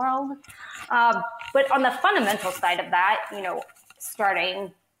trading world. But on the fundamental side of that,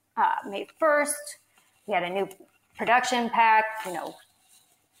 starting May 1st, we had a new production pact.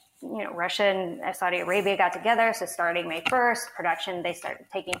 Russia and Saudi Arabia got together. So starting May 1st, they started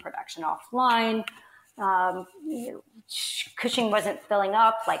taking production offline. Cushing wasn't filling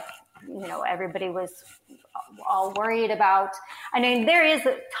up like, everybody was all worried about. There is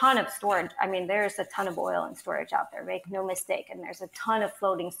a ton of storage. There's a ton of oil and storage out there, make no mistake. And there's a ton of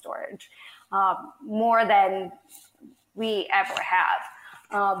floating storage, more than we ever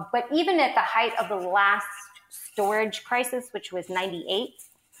have. But even at the height of the last storage crisis, which was 98,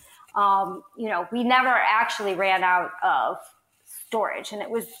 we never actually ran out of storage. And it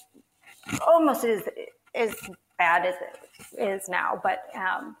was almost as bad as it is now. But,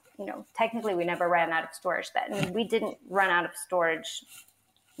 technically we never ran out of storage then. And we didn't run out of storage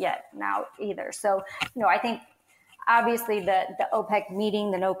yet now either. So, I think obviously the OPEC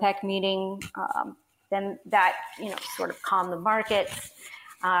meeting, the NOPEC meeting, then that, sort of calmed the markets.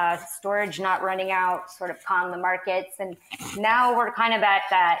 storage not running out sort of calmed the markets. And now we're kind of at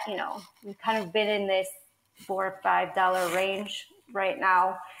that, we've kind of been in this $4 or $5 range right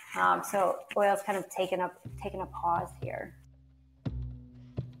now. So oil's kind of taken a pause here.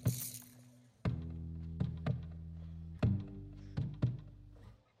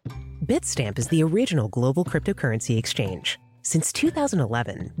 Bitstamp is the original global cryptocurrency exchange. Since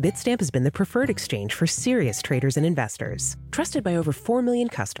 2011, Bitstamp has been the preferred exchange for serious traders and investors, trusted by over 4 million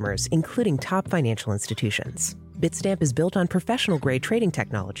customers, including top financial institutions. Bitstamp is built on professional-grade trading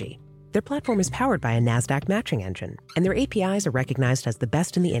technology. Their platform is powered by a NASDAQ matching engine, and their APIs are recognized as the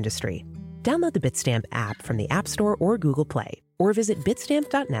best in the industry. Download the Bitstamp app from the App Store or Google Play, or visit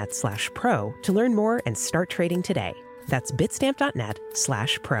bitstamp.net/pro to learn more and start trading today. That's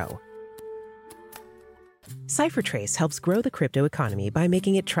bitstamp.net/pro. CipherTrace helps grow the crypto economy by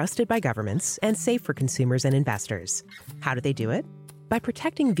making it trusted by governments and safe for consumers and investors. How do they do it? By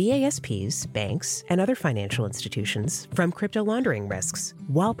protecting VASPs, banks, and other financial institutions from crypto laundering risks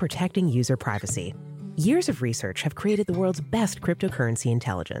while protecting user privacy. Years of research have created the world's best cryptocurrency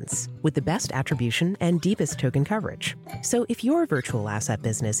intelligence with the best attribution and deepest token coverage. So if your virtual asset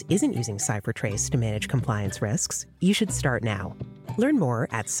business isn't using CipherTrace to manage compliance risks, you should start now. Learn more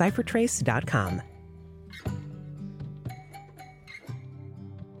at CipherTrace.com.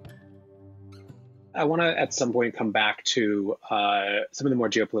 I want to at some point come back to some of the more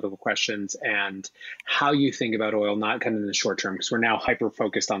geopolitical questions and how you think about oil, not kind of in the short term, because we're now hyper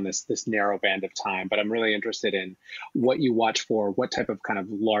focused on this narrow band of time. But I'm really interested in what you watch for, what type of kind of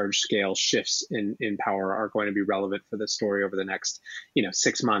large scale shifts in power are going to be relevant for this story over the next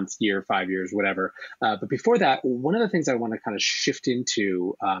 6 months, year, 5 years, whatever. But before that, one of the things I want to kind of shift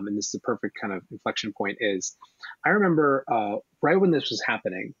into, and this is a perfect kind of inflection point, is I remember right when this was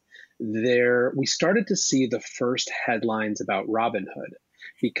happening, we started to see the first headlines about Robinhood,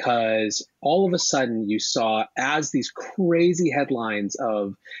 because all of a sudden you saw, as these crazy headlines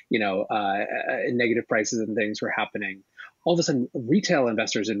of negative prices and things were happening, all of a sudden retail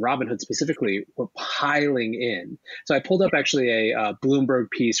investors in Robinhood specifically were piling in. So I pulled up actually a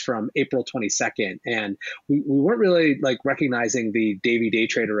Bloomberg piece from April 22nd, and we weren't really recognizing the Davy Day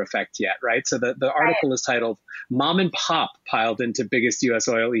Trader effect yet, right? So the article is titled "Mom and Pop Piled into Biggest U.S.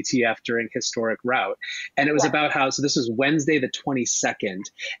 Oil ETF During Historic Rout." And it was about how, so this was Wednesday the 22nd,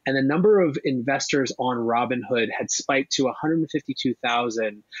 and the number of investors on Robinhood had spiked to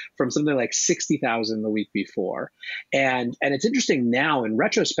 152,000 from something like 60,000 the week before. And it's interesting now in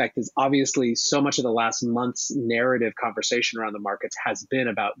retrospect, is obviously so much of the last month's narrative conversation around the markets has been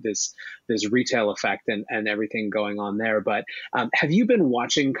about this retail effect and everything going on there. But have you been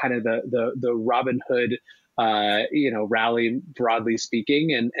watching kind of the Robinhood rally, broadly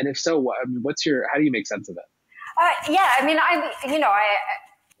speaking? And if so, how do you make sense of it? Yeah, I mean,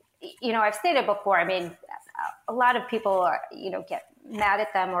 I've stated before, I mean, a lot of people get mad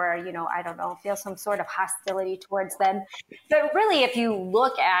at them or, I don't know, feel some sort of hostility towards them. But really, if you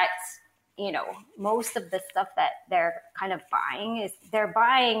look at, most of the stuff that they're kind of buying, they're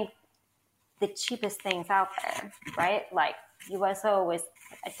buying the cheapest things out there, right? Like USO was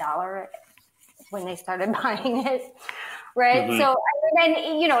 $1 when they started buying it, right? Mm-hmm. So,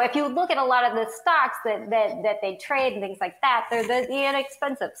 if you look at a lot of the stocks that they trade and things like that, they're the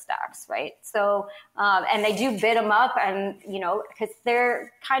inexpensive stocks, right? So, and they do bid them up, and because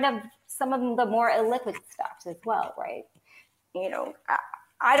they're kind of some of the more illiquid stocks as well, right?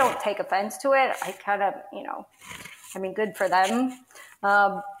 I don't take offense to it. I kind of, good for them,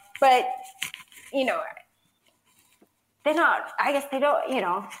 but they don't, I guess they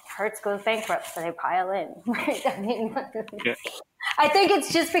don't, Hertz goes bankrupt, so they pile in, right? I mean, yeah. I think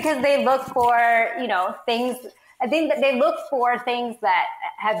it's just because they look for, things, I think that they look for things that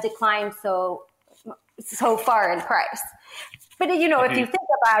have declined so far in price. But, if you think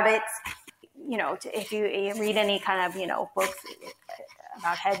about it, if you read any kind of, books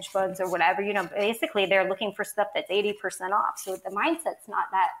about hedge funds or whatever, basically they're looking for stuff that's 80% off. So the mindset's not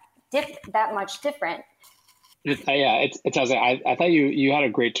that much different. It sounds like I thought you had a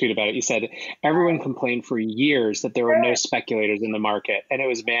great tweet about it. You said everyone complained for years that there were no speculators in the market, and it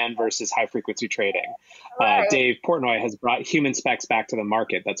was van versus high frequency trading. Right. Dave Portnoy has brought human specs back to the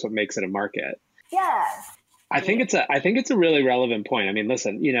market. That's what makes it a market. Yeah. I think it's a really relevant point. I mean,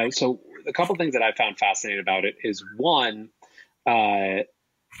 listen, so a couple things that I found fascinating about it is, one,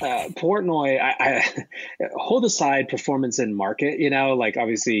 Portnoy, I hold aside performance in market,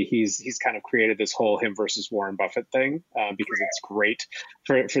 obviously he's kind of created this whole him versus Warren Buffett thing because it's great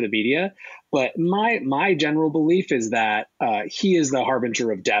for the media. But my general belief is that he is the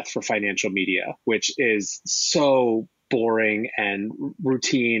harbinger of death for financial media, which is so boring and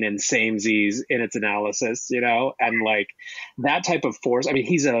routine and samesies in its analysis, and like that type of force. I mean,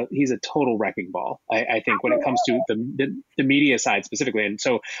 he's a total wrecking ball. I think when it comes to the media side specifically, and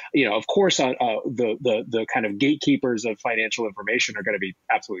so of course, the kind of gatekeepers of financial information are going to be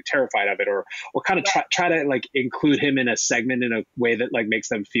absolutely terrified of it, or kind of try to like include him in a segment in a way that like makes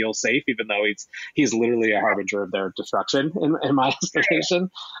them feel safe, even though he's literally a harbinger of their destruction in my estimation.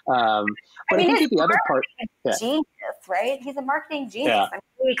 But I think the other part, genius, right? He's a marketing genius. Yeah. I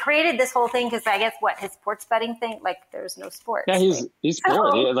mean, he created this whole thing because I guess his sports betting thing, like there's no sports. Yeah, he's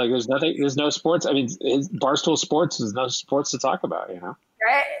bored. Like there's no sports. I mean, Barstool Sports, there's no sports to talk about,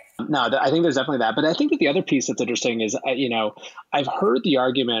 Right. No, I think there's definitely that. But I think that the other piece that's interesting is, I've heard the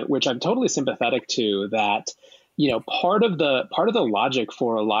argument, which I'm totally sympathetic to, that part of the logic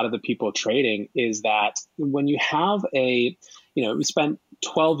for a lot of the people trading is that when you have we spent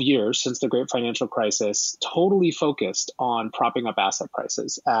 12 years since the great financial crisis totally focused on propping up asset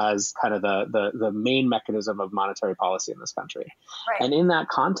prices as kind of the main mechanism of monetary policy in this country. Right. And in that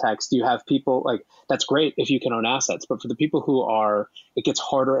context, you have people like, that's great if you can own assets, but for the people it gets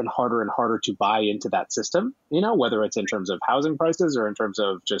harder and harder and harder to buy into that system, whether it's in terms of housing prices or in terms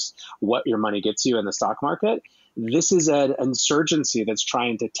of just what your money gets you in the stock market. This is an insurgency that's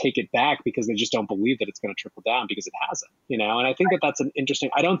trying to take it back because they just don't believe that it's going to trickle down, because it hasn't, and I think that that's an interesting,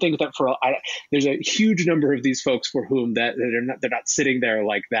 I don't think that there's a huge number of these folks for whom that they're not sitting there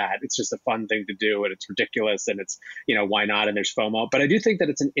like that. It's just a fun thing to do, and it's ridiculous, and it's, why not? And there's FOMO. But I do think that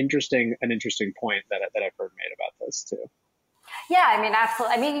it's an interesting point that I've heard made about this too. Yeah, I mean,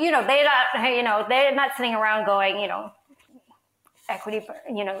 absolutely. I mean, they're not sitting around going,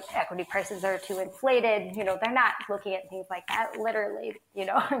 equity prices are too inflated. They're not looking at things like that, literally,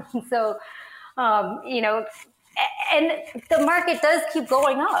 So, and the market does keep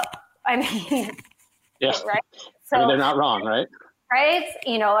going up. I mean, yes, right? So I mean, they're not wrong, right? Right?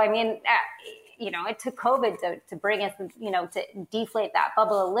 It took COVID to bring us, to deflate that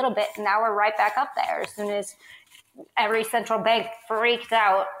bubble a little bit. And now we're right back up there as soon as every central bank freaked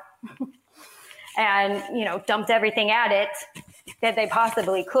out and, dumped everything at it that they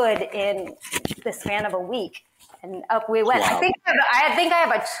possibly could in the span of a week. And up we went. Wow. I think I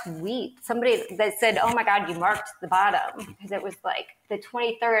have a tweet, somebody that said, "Oh my God, you marked the bottom," because it was like the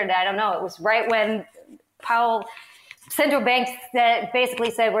 23rd. I don't know. It was right when Powell, central banks, that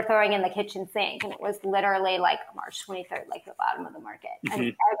basically said we're throwing in the kitchen sink, and it was literally like March 23rd, like the bottom of the market. Mm-hmm. And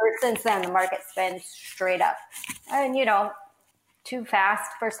ever since then, the market's been straight up, and too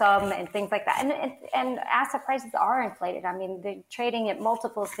fast for some and things like that. And asset prices are inflated. I mean, they're trading at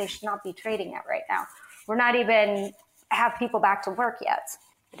multiples they should not be trading at right now. We're not even have people back to work yet,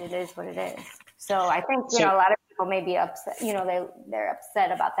 but it is what it is. So I think, a lot of people may be upset, they're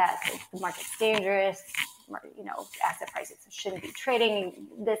upset about that. The market's dangerous. Asset prices shouldn't be trading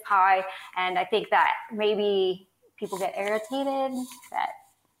this high. And I think that maybe people get irritated that.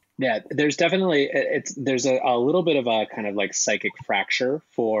 Yeah, there's definitely, there's a little bit of a kind of like psychic fracture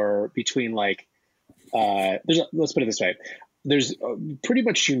between like, let's put it this way. There's pretty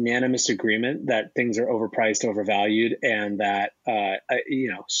much unanimous agreement that things are overpriced, overvalued, and that,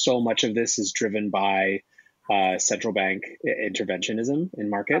 so much of this is driven by central bank interventionism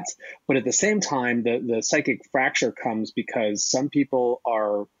in markets. But at the same time, the psychic fracture comes because some people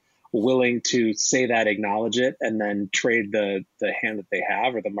are willing to say that, acknowledge it, and then trade the hand that they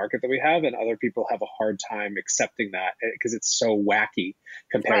have or the market that we have. And other people have a hard time accepting that because it's so wacky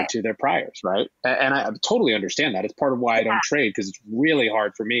compared to their priors, right? And I totally understand that. It's part of why I don't trade, because it's really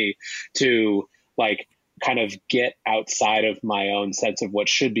hard for me to like kind of get outside of my own sense of what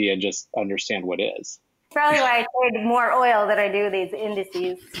should be and just understand what is. Probably why I trade more oil than I do these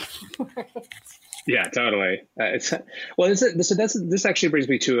indices. Yeah, totally. This actually brings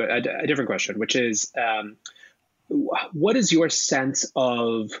me to a different question, which is, what is your sense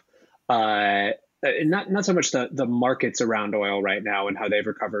of not so much the markets around oil right now and how they've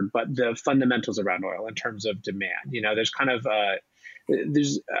recovered, but the fundamentals around oil in terms of demand? There's kind of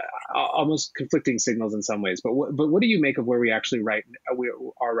there's almost conflicting signals in some ways, but what do you make of where we are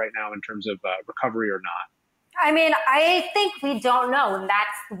right now in terms of recovery or not? I mean, I think we don't know. And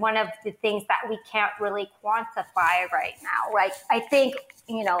that's one of the things that we can't really quantify right now. Like, I think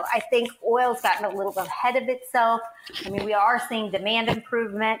oil's gotten a little bit ahead of itself. I mean, we are seeing demand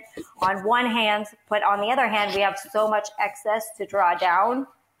improvement on one hand, but on the other hand, we have so much excess to draw down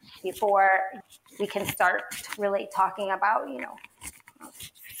before we can start really talking about,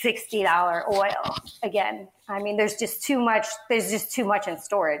 $60 oil again. I mean, there's just too much in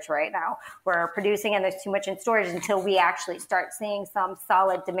storage right now. We're producing and there's too much in storage until we actually start seeing some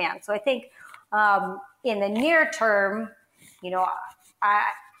solid demand. So I think In the near term,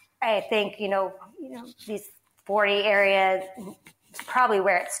 I think, these 40 areas probably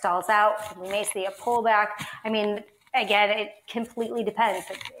where it stalls out. We may see a pullback. I mean, again, it completely depends.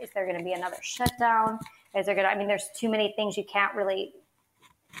 Is there going to be another shutdown? There's too many things you can't really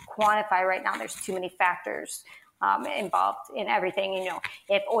quantify right now. There's too many factors involved in everything.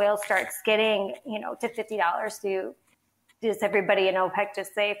 If oil starts getting, to $50, does everybody in OPEC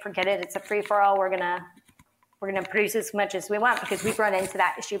just say, forget it, it's a free for all, we're gonna produce as much as we want, because we've run into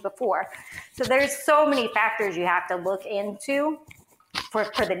that issue before. So there's so many factors you have to look into for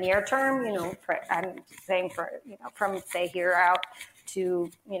the near term, I'm saying from say here out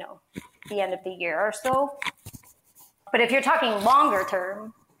to, the end of the year or so. But if you're talking longer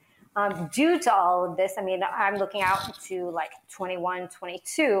term, due to all of this, I'm looking out to like 21,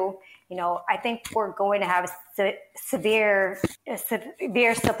 22, I think we're going to have a severe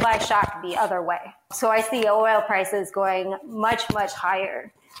supply shock the other way. So I see oil prices going much, much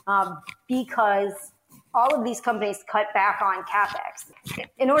higher because all of these companies cut back on CapEx.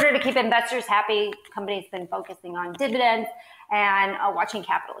 In order to keep investors happy, companies have been focusing on dividends and watching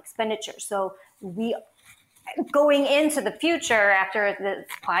capital expenditures. So going into the future, after the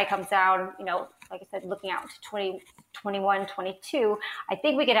supply comes down, like I said, looking out to 2021, 22, I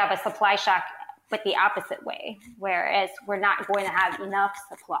think we could have a supply shock, but the opposite way, whereas we're not going to have enough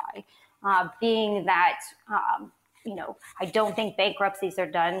supply, being that, I don't think bankruptcies are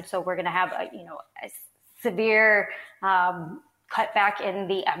done. So we're going to have a severe cutback in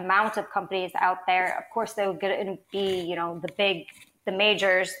the amount of companies out there. Of course, they're going to be, the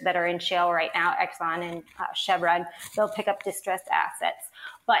majors that are in shale right now, Exxon and Chevron, they'll pick up distressed assets.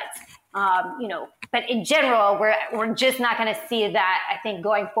 But, but in general, we're just not going to see that, I think,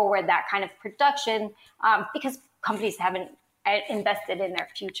 going forward, that kind of production, because companies haven't invested in their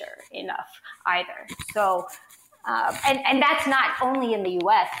future enough either. So, and that's not only in the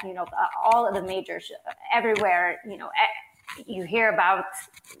U.S., all of the majors everywhere, you hear about,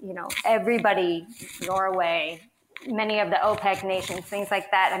 everybody, Norway, many of the OPEC nations, things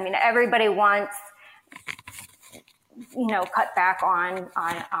like that. Everybody wants, cut back on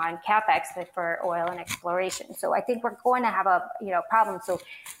CapEx for oil and exploration. So I think we're going to have a, problem. So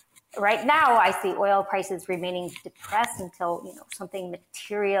right now I see oil prices remaining depressed until, something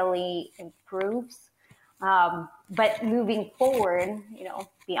materially improves. But moving forward,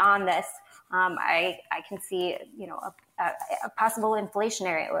 beyond this, I can see, a possible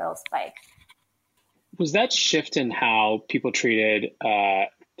inflationary oil spike. Was that shift in how people treated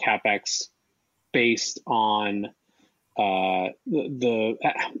CapEx based on the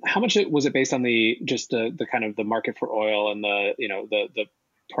how much was it based on the kind of the market for oil and the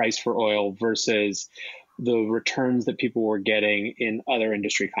price for oil versus the returns that people were getting in other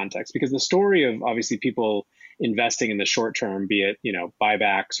industry contexts? Because the story of obviously people investing in the short term, be it,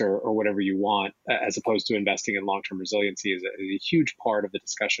 buybacks or whatever you want, as opposed to investing in long-term resiliency is a huge part of the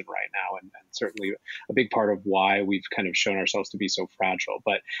discussion right now. And certainly a big part of why we've kind of shown ourselves to be so fragile.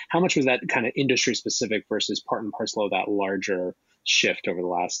 But how much was that kind of industry specific versus part and parcel of that larger shift over the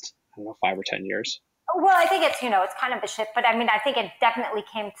last, 5 or 10 years? Well, I think it's, it's kind of a shift, but I think it definitely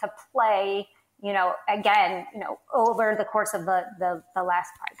came to play, again, over the course of the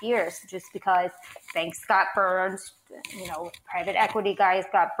last 5 years, just because banks got burned, private equity guys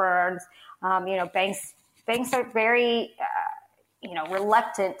got burned, banks are very,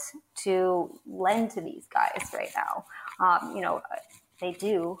 reluctant to lend to these guys right now. They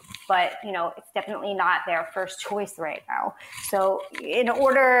do, but, it's definitely not their first choice right now. So in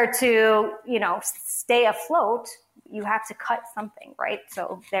order to, stay afloat, you have to cut something, right?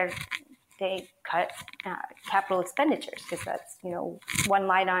 So they cut capital expenditures because that's, one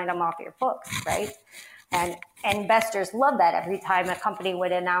line item off your books, right? And investors love that. Every time a company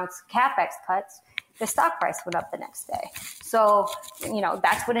would announce CapEx cuts, the stock price went up the next day. So,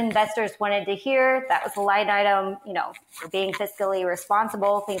 that's what investors wanted to hear. That was a line item, for being fiscally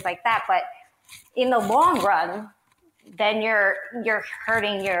responsible, things like that. But in the long run, then you're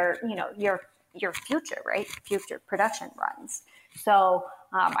hurting your future, right? Future production runs. So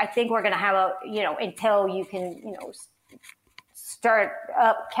I think we're going to have until you can, start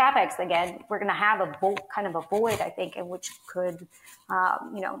up CapEx again, we're going to have a void, I think, in which could,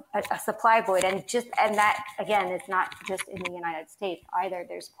 a supply void. And that, again, is not just in the United States either.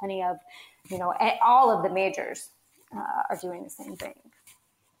 There's plenty of, all of the majors are doing the same thing.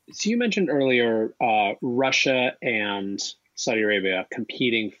 So you mentioned earlier Russia and Saudi Arabia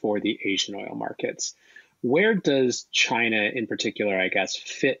competing for the Asian oil markets. Where does China in particular, I guess,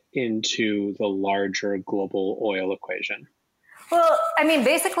 fit into the larger global oil equation? Well, I mean,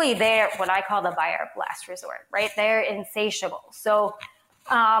 basically, they're what I call the buyer of last resort, right? They're insatiable. So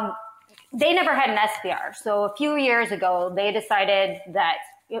they never had an SPR. So a few years ago, they decided that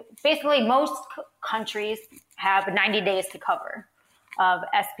basically most countries have 90 days to cover of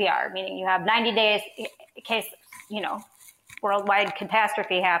SPR, meaning you have 90 days in case, worldwide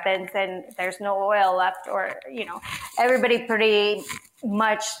catastrophe happens and there's no oil left, or, everybody pretty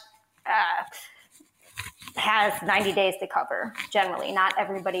much has 90 days to cover, generally. Not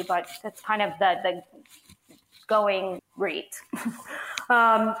everybody, but that's kind of the going rate.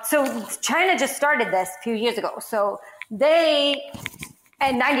 So China just started this a few years ago. So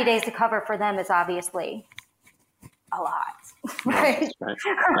and 90 days to cover for them is obviously a lot, right?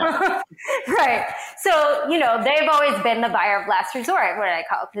 Right. Right. So, they've always been the buyer of last resort, what I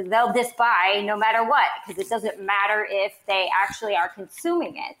call it, because they'll just buy no matter what, because it doesn't matter if they actually are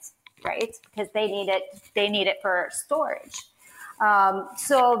consuming it, right? Because they need it for storage.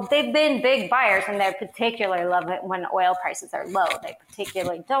 So they've been big buyers, and they particularly love it when oil prices are low. They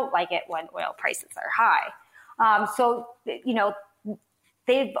particularly don't like it when oil prices are high. So,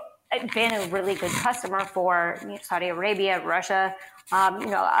 they've been a really good customer for Saudi Arabia, Russia,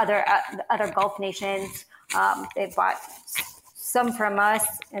 other Gulf nations. They've bought some from us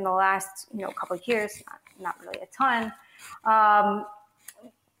in the last couple of years, not really a ton.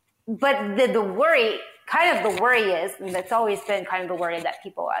 But the worry is, and that's always been kind of the worry that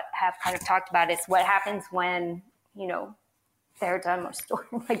people have kind of talked about, is what happens when they're done with storage.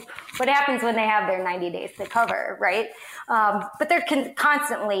 Like, what happens when they have their 90 days to cover, right? But they're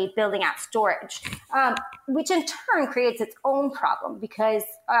constantly building out storage, which in turn creates its own problem, because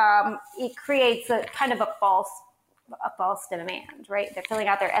it creates a kind of a false demand, right? They're filling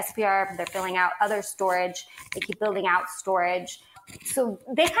out their SPR, they're filling out other storage, they keep building out storage. So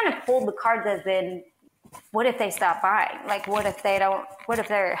they kind of hold the cards as in, what if they stop buying? Like, what if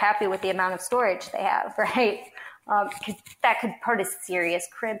they're happy with the amount of storage they have, right? Because that could put a serious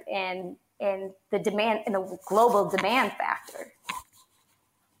crimp in the demand, in the global demand factor.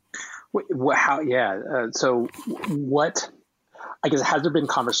 So what, I guess, has there been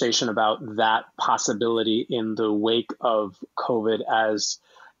conversation about that possibility in the wake of COVID, as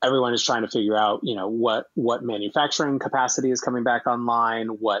everyone is trying to figure out, what manufacturing capacity is coming back online,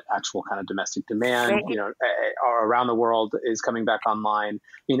 what actual kind of domestic demand, around the world is coming back online?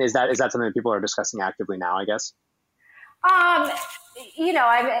 I mean, is that something that people are discussing actively now, I guess? I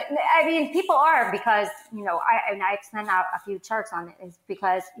mean, people are, because, I sent out a few charts on it, is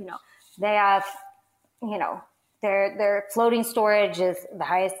because, they have, their floating storage is the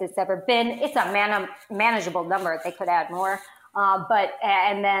highest it's ever been. It's a manageable number. They could add more.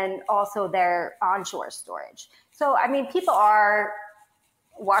 And then also their onshore storage. So, I mean, people are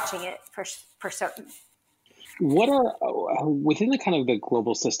watching it for certain. What are, within the kind of the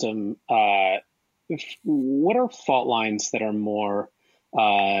global system, what are fault lines that are more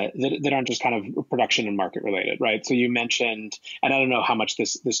that aren't just kind of production and market related, right? So you mentioned, and I don't know how much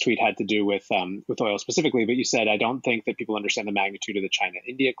this tweet had to do with oil specifically, but you said, I don't think that people understand the magnitude of the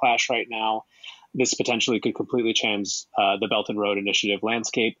China-India clash right now. This potentially could completely change the Belt and Road Initiative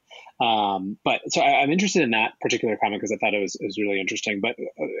landscape. But so I'm interested in that particular comment, because I thought it was really interesting. But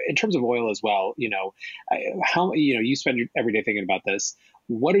in terms of oil as well, how you spend your every day thinking about this.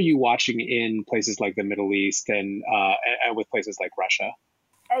 What are you watching in places like the Middle East and with places like Russia?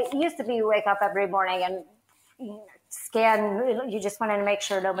 It used to be you wake up every morning and scan. You just wanted to make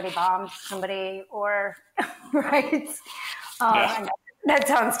sure nobody bombed somebody, or right. Yeah. That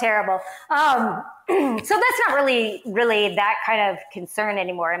sounds terrible. So that's not really that kind of concern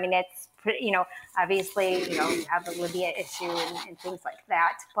anymore. I mean, it's obviously, you have the Libya issue and things like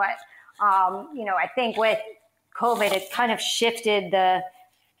that. But, I think with COVID, it kind of shifted the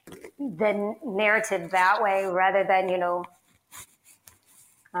narrative that way, rather than,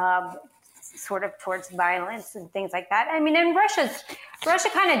 sort of towards violence and things like that. I mean, and Russia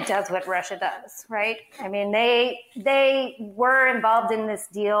kind of does what Russia does, right? I mean, they were involved in this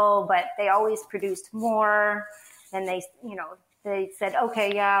deal, but they always produced more, and they said,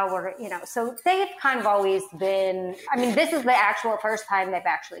 okay, yeah, we're, so they've kind of always been, I mean, this is the actual first time they've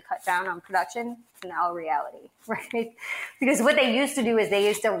actually cut down on production in all reality, right? Because what they used to do is they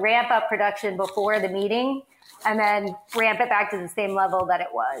used to ramp up production before the meeting, and then ramp it back to the same level that it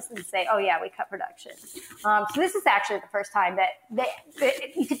was, and say, oh yeah, we cut production. So this is actually the first time that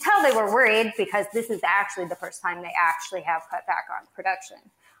you could tell they were worried, because this is actually the first time they actually have cut back on production,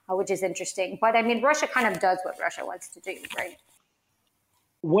 which is interesting. But I mean, Russia kind of does what Russia wants to do, right?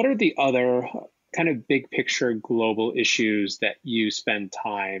 What are the other kind of big picture global issues that you spend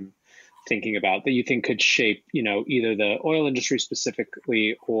time thinking about that you think could shape, either the oil industry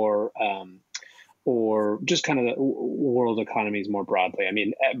specifically or just kind of the world economies more broadly? I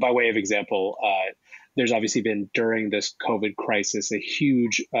mean, by way of example, there's obviously been during this COVID crisis a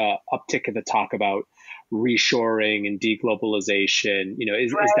huge uptick in the talk about reshoring and deglobalization.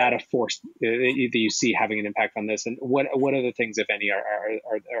 Is that a force that you see having an impact on this? And what other things, if any, are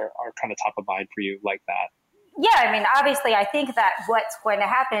kind of top of mind for you like that? Yeah, I mean, obviously, I think that what's going to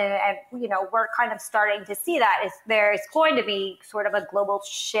happen, and we're kind of starting to see that, is there is going to be sort of a global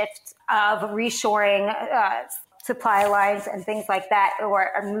shift of reshoring supply lines and things like that, or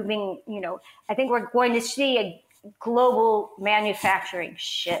are moving. I think we're going to see a global manufacturing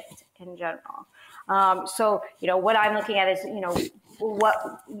shift in general. So what I'm looking at is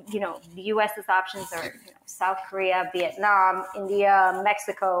what the U.S.'s options are: South Korea, Vietnam, India,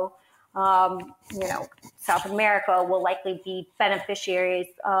 Mexico. South America will likely be beneficiaries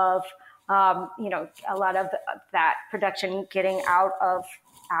of, a lot of that production getting out of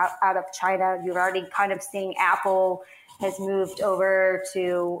China. You're already kind of seeing Apple has moved over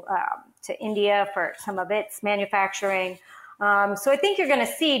to India for some of its manufacturing. So I think you're going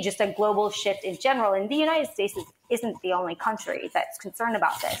to see just a global shift in general. And the United States isn't the only country that's concerned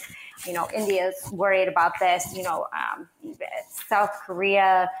about this. India's worried about this. South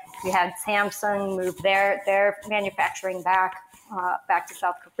Korea, we had Samsung move their manufacturing back to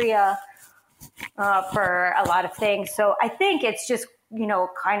South Korea for a lot of things. So I think it's just,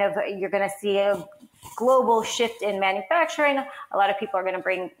 kind of, you're going to see a global shift in manufacturing. A lot of people are going to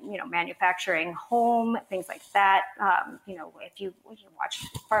bring, manufacturing home, things like that. If you watch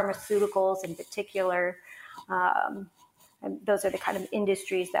pharmaceuticals in particular, and those are the kind of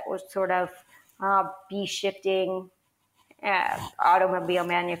industries that would sort of be shifting, automobile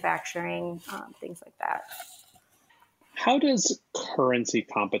manufacturing, things like that. How does currency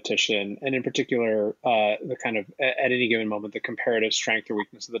competition, and in particular, the kind of at any given moment, the comparative strength or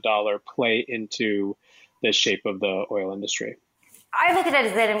weakness of the dollar, play into the shape of the oil industry? I look at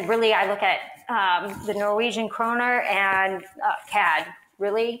it as that really, I look at the Norwegian kroner and CAD,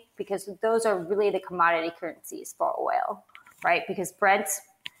 really, because those are really the commodity currencies for oil, right? Because Brent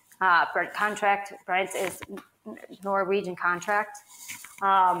is Norwegian contract,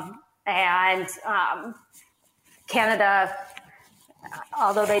 and Canada,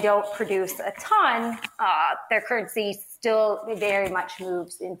 although they don't produce a ton, their currency still very much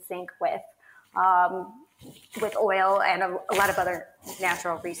moves in sync with oil and a lot of other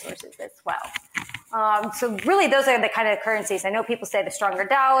natural resources as well. So really, those are the kind of currencies. I know people say the stronger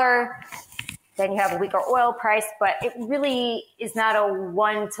dollar, then you have a weaker oil price, but it really is not a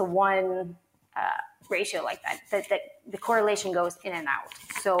one-to-one ratio like that. The correlation goes in and out.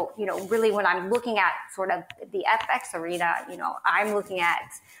 So, really when I'm looking at sort of the FX arena, I'm looking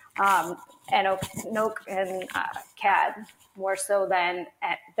at NOK and CAD more so than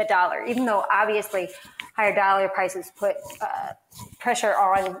at the dollar, even though obviously higher dollar prices put pressure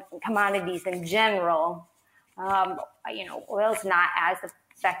on commodities in general. Oil's not as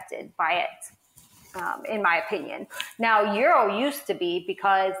affected by it, in my opinion. Now, euro used to be,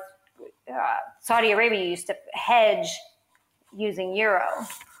 because Saudi Arabia used to hedge using euro.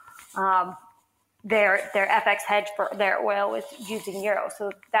 Their FX hedge for their oil was using euro.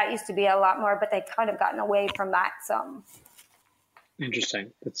 So that used to be a lot more, but they've kind of gotten away from that some.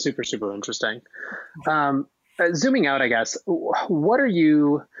 Interesting. That's super, super interesting. Zooming out, I guess, what are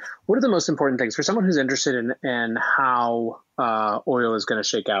the most important things for someone who's interested in how oil is going to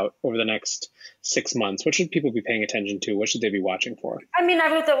shake out over the next 6 months? What should people be paying attention to? What should they be watching for? I mean,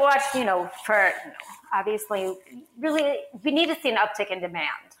 I would watch, for obviously, really, we need to see an uptick in demand,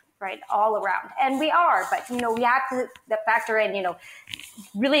 right, all around. And we are, but, we have to factor in,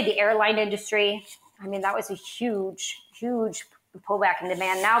 really the airline industry. I mean, that was a huge, huge pullback in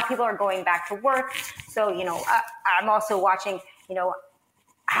demand. Now people are going back to work. So, I'm also watching,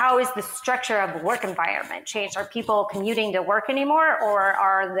 how is the structure of the work environment changed? Are people commuting to work anymore, or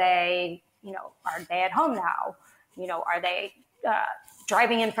are they at home now? Are they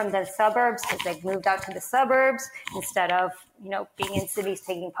driving in from the suburbs because they've moved out to the suburbs instead of, being in cities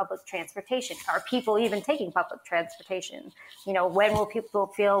taking public transportation? Are people even taking public transportation? When will people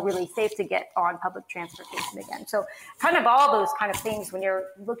feel really safe to get on public transportation again? So kind of all those kind of things when you're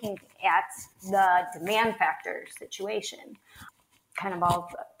looking at the demand factor situation, kind of all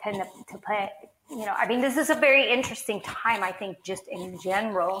tend to play. This is a very interesting time, I think, just in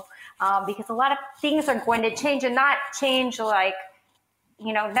general, because a lot of things are going to change, and not change like,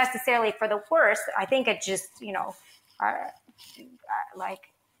 necessarily for the worse. I think it just,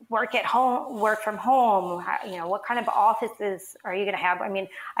 like work at home, work from home, what kind of offices are you going to have? I mean,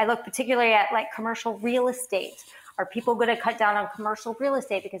 I look particularly at like commercial real estate. Are people going to cut down on commercial real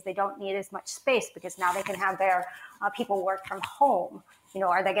estate because they don't need as much space because now they can have their people work from home?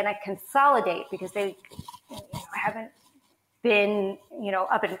 Are they going to consolidate because they haven't been,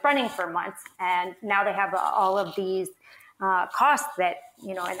 up and running for months, and now they have all of these costs that,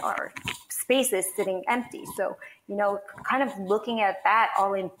 and our spaces sitting empty. So, kind of looking at that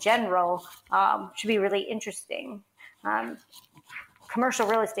all in general should be really interesting. Commercial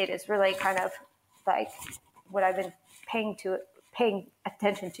real estate is really kind of like what I've been paying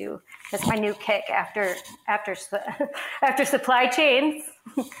attention to. That's my new kick after supply chains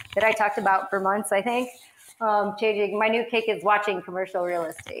that I talked about for months, I think. Changing. My new kick is watching commercial real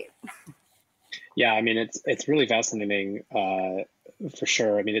estate. Yeah, I mean, it's really fascinating for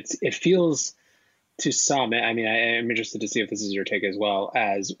sure. I mean, it feels to some, I mean, I'm interested to see if this is your take as well,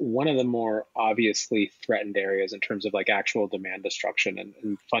 as one of the more obviously threatened areas in terms of like actual demand destruction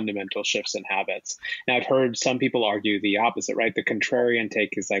and fundamental shifts in habits. Now, I've heard some people argue the opposite, right? The contrarian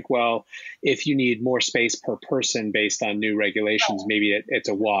take is like, well, if you need more space per person based on new regulations, maybe it's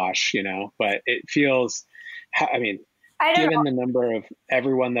a wash, but it feels, I mean, given the number of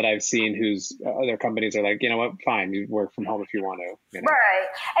everyone that I've seen whose other companies are like, you know what, fine, you work from home if you want to. Right.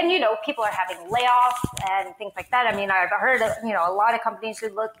 And, people are having layoffs and things like that. I mean, I've heard, a lot of companies who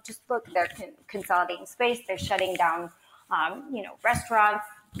they're consolidating space. They're shutting down, restaurants,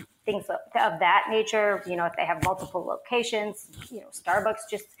 things of that nature. If they have multiple locations, Starbucks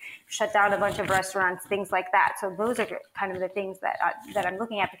just shut down a bunch of restaurants, things like that. So those are kind of the things that I'm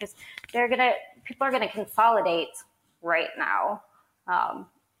looking at, because people are going to consolidate right now,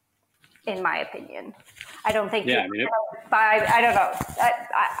 in my opinion. I don't think. Yeah, I don't know.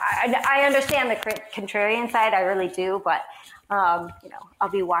 I understand the contrarian side. I really do, but I'll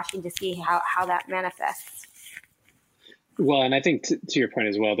be watching to see how that manifests. Well, and I think to your point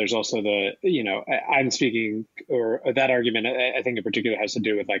as well, there's also I'm speaking, or that argument, I think in particular has to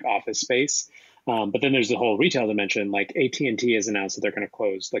do with like office space. But then there's the whole retail dimension. Like AT&T has announced that they're going to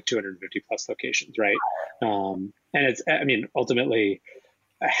close like 250 plus locations, right? And it's, I mean, ultimately,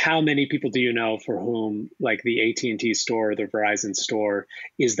 how many people do you know for whom like the AT&T store, the Verizon store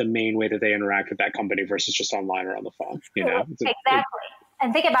is the main way that they interact with that company versus just online or on the phone? Exactly.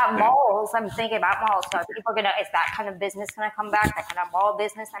 And think about malls. I'm thinking about malls. So is that kind of business going to come back? That kind of mall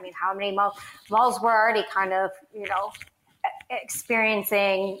business? I mean, how many malls were already kind of,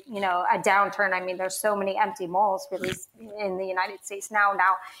 experiencing, a downturn? I mean, there's so many empty malls really in the United States now.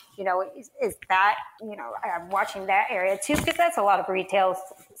 Now, is that, I'm watching that area too, because that's a lot of retail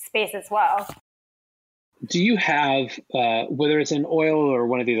space as well. Do you have, whether it's in oil or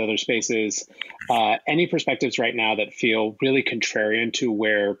one of these other spaces, any perspectives right now that feel really contrarian to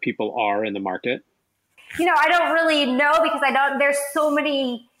where people are in the market? I don't really know, because there's so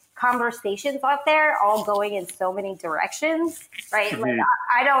many conversations out there all going in so many directions, right? Mm-hmm. Like,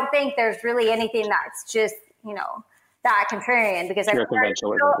 I don't think there's really anything that's just, that contrarian, because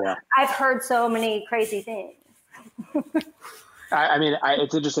I've heard so many crazy things. I mean,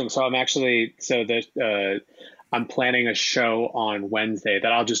 it's interesting. So I'm planning a show on Wednesday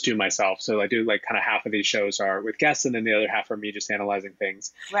that I'll just do myself. So I do like kind of half of these shows are with guests, and then the other half are me just analyzing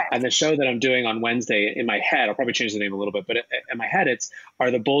things. Right. And the show that I'm doing on Wednesday, in my head, I'll probably change the name a little bit, but in my head, are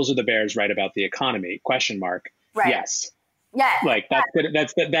the bulls or the bears right about the economy? ? Right. Yes. Yeah. Like that's good.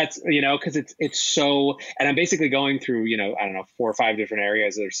 That's because it's so, and I'm basically going through, I don't know, 4 or 5 different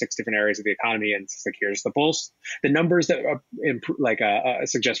areas or 6 different areas of the economy. And it's like, here's the bulls, the numbers that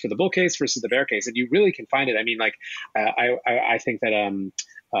suggest for the bull case versus the bear case. And you really can find it. I mean, like, I think that,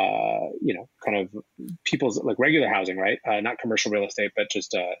 kind of people's like regular housing, right? Not commercial real estate, but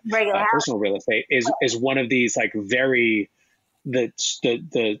just personal real estate is one of these like very, the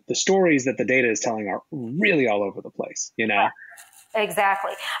stories that the data is telling are really all over the place,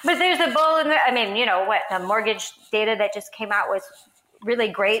 Exactly. But there's a bull in there. I mean, the mortgage data that just came out was really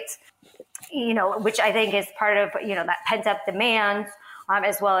great, which I think is part of, that pent up demand,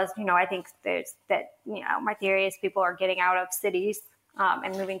 as well as, I think there's that, my theory is people are getting out of cities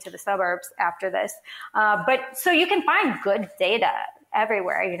and moving to the suburbs after this. But so you can find good data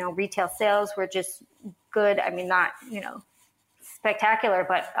everywhere. Retail sales were just good. I mean, not, spectacular,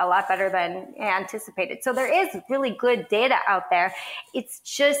 but a lot better than anticipated. So there is really good data out there. It's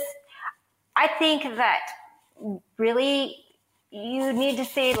just, I think that really you need to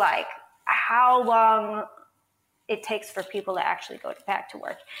see like how long it takes for people to actually go back to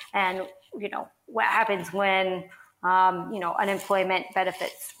work. And, what happens when unemployment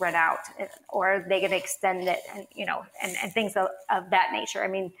benefits run out, or are they going to extend it, and, and things of that nature. I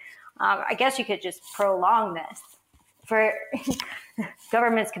mean, I guess you could just prolong this for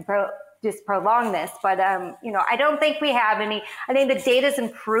governments can just prolong this, but I don't think we have any. I think the data is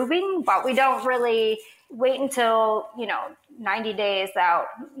improving, but we don't really wait until 90 days out,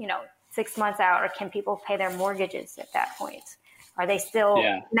 6 months out, or can people pay their mortgages at that point? Are they still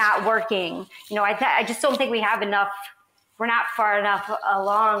not working? I just don't think we have enough. We're not far enough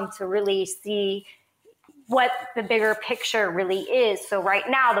along to really see what the bigger picture really is. So right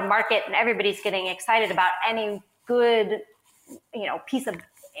now, the market and everybody's getting excited about any good, piece of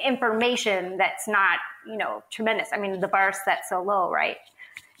information that's not, tremendous. I mean, the bar's set so low, right?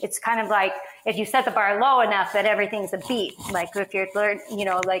 It's kind of like if you set the bar low enough that everything's a beat. Like if you're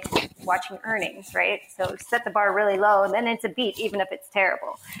like watching earnings, right? So set the bar really low and then it's a beat, even if it's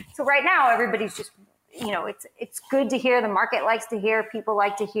terrible. So right now, everybody's just, it's good to hear. The market likes to hear. People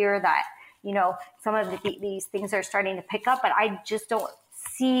like to hear that, some of these things are starting to pick up, but I just don't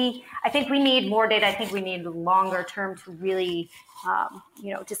see. I think we need more data. I think we need longer term to really,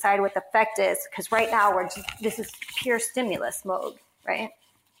 decide what the effect is. Because right now this is pure stimulus mode, right?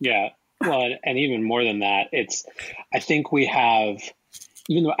 Yeah. Well, and even more than that, I think we have,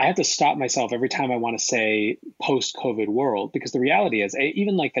 even though I have to stop myself every time I want to say post-COVID world, because the reality is,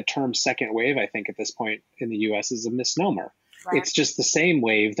 even like the term second wave, I think at this point in the US is a misnomer. Right. It's just the same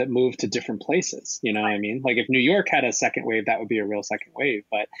wave that moved to different places. You know what I mean? Like if New York had a second wave, that would be a real second wave.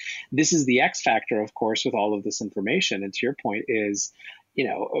 But this is the X factor, of course, with all of this information. And to your point is,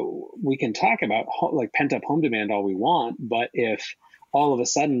 we can talk about like pent up home demand all we want, but if all of a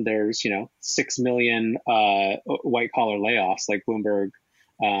sudden there's, 6 million white collar layoffs, like Bloomberg,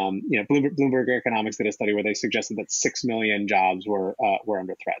 Bloomberg Economics did a study where they suggested that 6 million jobs were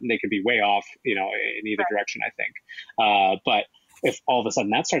under threat, and they could be way off, in either direction, I think. But if all of a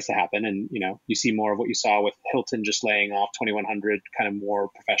sudden that starts to happen, and you see more of what you saw with Hilton just laying off 2,100 kind of more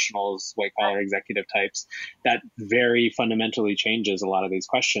professionals, white collar executive types, that very fundamentally changes a lot of these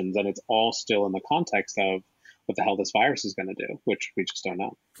questions, and it's all still in the context of what the hell this virus is going to do, which we just don't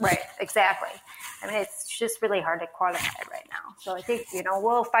know. Right, exactly. I mean, it's just really hard to quantify right now. So I think,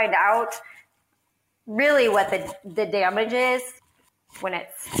 we'll find out really what the damage is when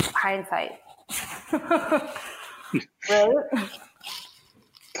it's hindsight. Right?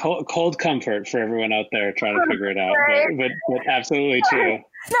 Cold comfort for everyone out there trying to figure it out, right? but absolutely true.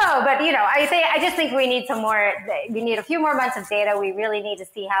 No, but I just think we need we need a few more months of data. We really need to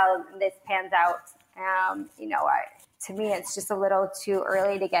see how this pans out. To me, it's just a little too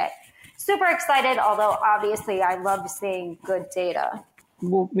early to get super excited, although obviously I love seeing good data.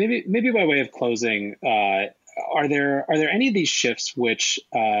 Well, maybe by way of closing, are there any of these shifts which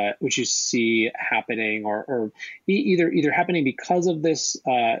you see happening or either happening because of this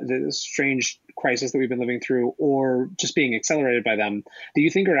strange crisis that we've been living through, or just being accelerated by them, do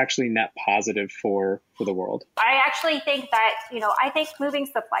you think are actually net positive for the world? I actually think that, I think moving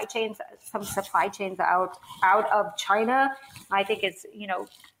some supply chains out of China, I think is,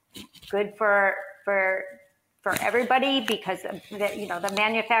 good for everybody, because the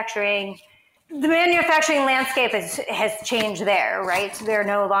manufacturing landscape has changed there, right? So they're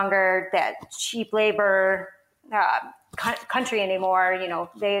no longer that cheap labor country anymore.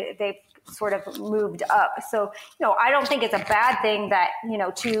 They've sort of moved up. So, I don't think it's a bad thing that,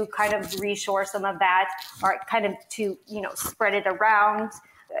 to kind of reshore some of that, or kind of to, spread it around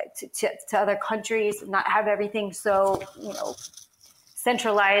to other countries, not have everything so,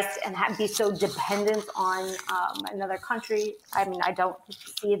 centralized and be so dependent on another country. I mean, I don't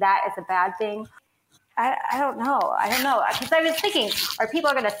see that as a bad thing. I don't know. Because I was thinking, are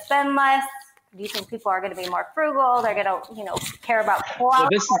people going to spend less? Do you think people are going to be more frugal? They're going to, care about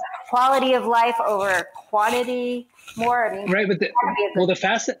quality of life over quantity more? I mean, right. But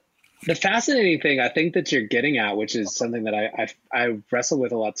the fascinating thing I think that you're getting at, which is something that I wrestle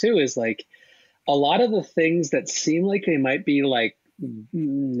with a lot too, is like a lot of the things that seem like they might be like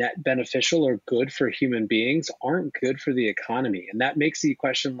net beneficial or good for human beings aren't good for the economy. And that makes you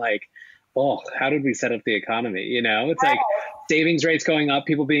question like, oh, how did we set up the economy? It's like savings rates going up,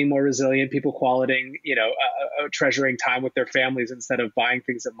 people being more resilient, people qualitating, treasuring time with their families instead of buying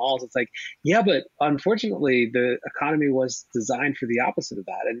things at malls. It's like, yeah, but unfortunately the economy was designed for the opposite of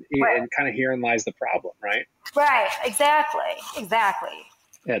that. And kind of herein lies the problem, right? Right. Exactly.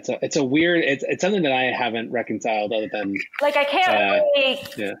 Yeah, it's a weird, it's something that I haven't reconciled other than like, I can't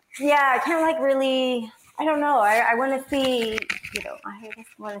I can't like really, I don't know. I want to see, I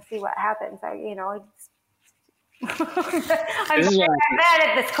just want to see what happens. I'm bad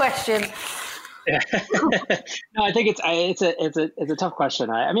at this question. No, I think it's a tough question.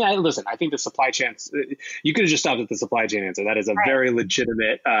 I mean, listen. I think the supply chain. You could have just stopped at the supply chain answer. That is a very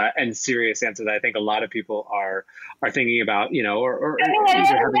legitimate and serious answer that I think a lot of people are thinking about. Or I mean,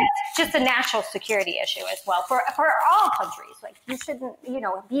 either having. it's just a national security issue as well for all countries. Like you shouldn't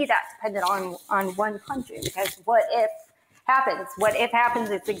be that dependent on one country, because what if happens? What if happens?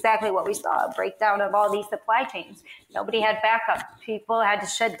 It's exactly what we saw: a breakdown of all these supply chains. Nobody had backup. People had to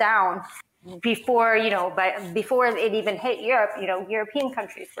shut down. Before it even hit Europe, European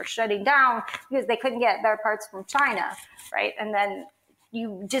countries were shutting down because they couldn't get their parts from China, right? And then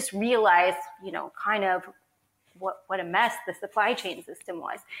you just realize, kind of what a mess the supply chain system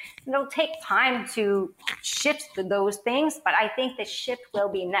was. It'll take time to shift those things, but I think the shift will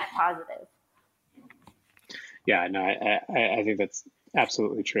be net positive. Yeah, no, I think that's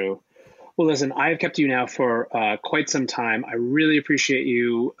absolutely true. Well, listen, I've kept you now for quite some time. I really appreciate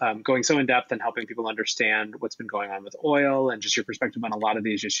you going so in depth and helping people understand what's been going on with oil and just your perspective on a lot of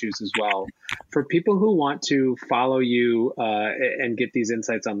these issues as well. For people who want to follow you and get these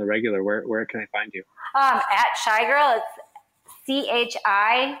insights on the regular, where can I find you? At Shy Girl, it's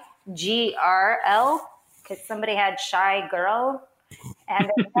CHIGRL, because somebody had Shy Girl,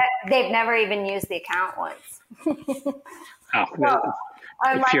 and they've never even used the account once. Oh,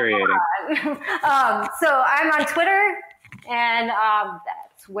 infuriating. So I'm on Twitter, and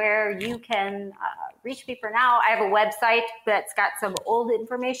that's where you can reach me for now. I have a website that's got some old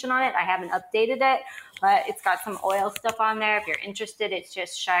information on it. I haven't updated it, but it's got some oil stuff on there. If you're interested, it's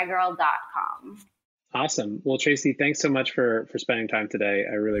just shygirl.com. Awesome. Well, Tracy, thanks so much for spending time today.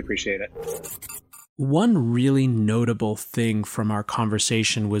 I really appreciate it. One really notable thing from our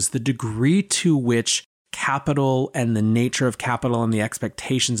conversation was the degree to which capital and the nature of capital and the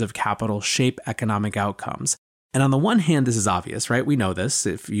expectations of capital shape economic outcomes. And on the one hand, this is obvious, right? We know this.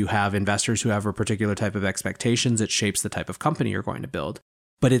 If you have investors who have a particular type of expectations, it shapes the type of company you're going to build.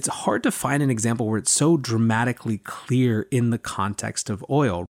 But it's hard to find an example where it's so dramatically clear in the context of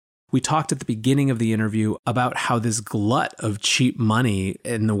oil. We talked at the beginning of the interview about how this glut of cheap money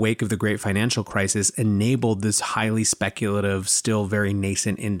in the wake of the great financial crisis enabled this highly speculative, still very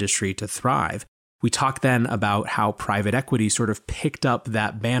nascent industry to thrive. We talked then about how private equity sort of picked up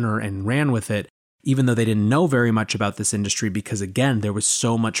that banner and ran with it, even though they didn't know very much about this industry, because again, there was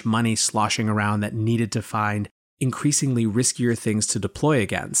so much money sloshing around that needed to find increasingly riskier things to deploy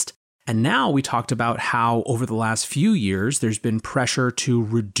against. And now we talked about how over the last few years, there's been pressure to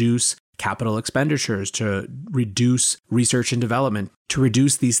reduce capital expenditures, to reduce research and development, to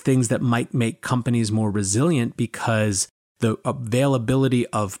reduce these things that might make companies more resilient, because the availability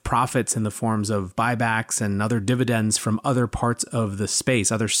of profits in the forms of buybacks and other dividends from other parts of the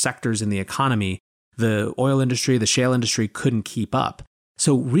space, other sectors in the economy, the oil industry, the shale industry couldn't keep up.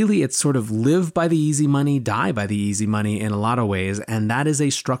 So really, it's sort of live by the easy money, die by the easy money in a lot of ways. And that is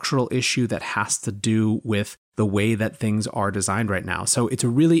a structural issue that has to do with the way that things are designed right now. So it's a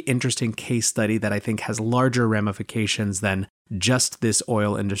really interesting case study that I think has larger ramifications than just this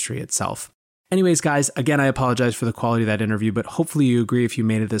oil industry itself. Anyways, guys, again, I apologize for the quality of that interview, but hopefully you agree, if you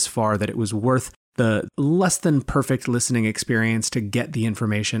made it this far, that it was worth the less than perfect listening experience to get the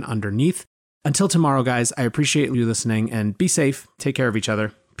information underneath. Until tomorrow, guys, I appreciate you listening, and be safe. Take care of each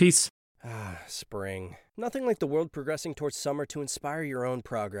other. Peace. Spring. Nothing like the world progressing towards summer to inspire your own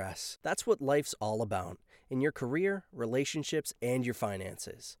progress. That's what life's all about. In your career, relationships, and your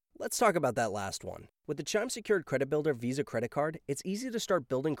finances. Let's talk about that last one. With the Chime Secured Credit Builder Visa Credit Card, it's easy to start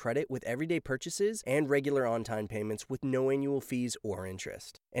building credit with everyday purchases and regular on-time payments with no annual fees or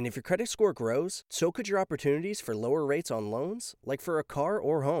interest. And if your credit score grows, so could your opportunities for lower rates on loans, like for a car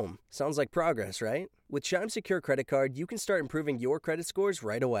or home. Sounds like progress, right? With Chime Secure Credit Card, you can start improving your credit scores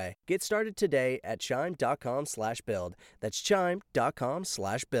right away. Get started today at chime.com/build. That's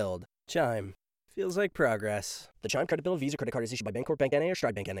chime.com/build. Chime. Feels like progress. The Chime Credit Builder Visa Credit Card is issued by Bancorp Bank N.A. or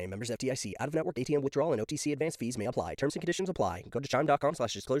Stride Bank N.A. Members FDIC. Out-of-network ATM withdrawal and OTC advance fees may apply. Terms and conditions apply. Go to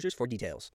chime.com/disclosures for details.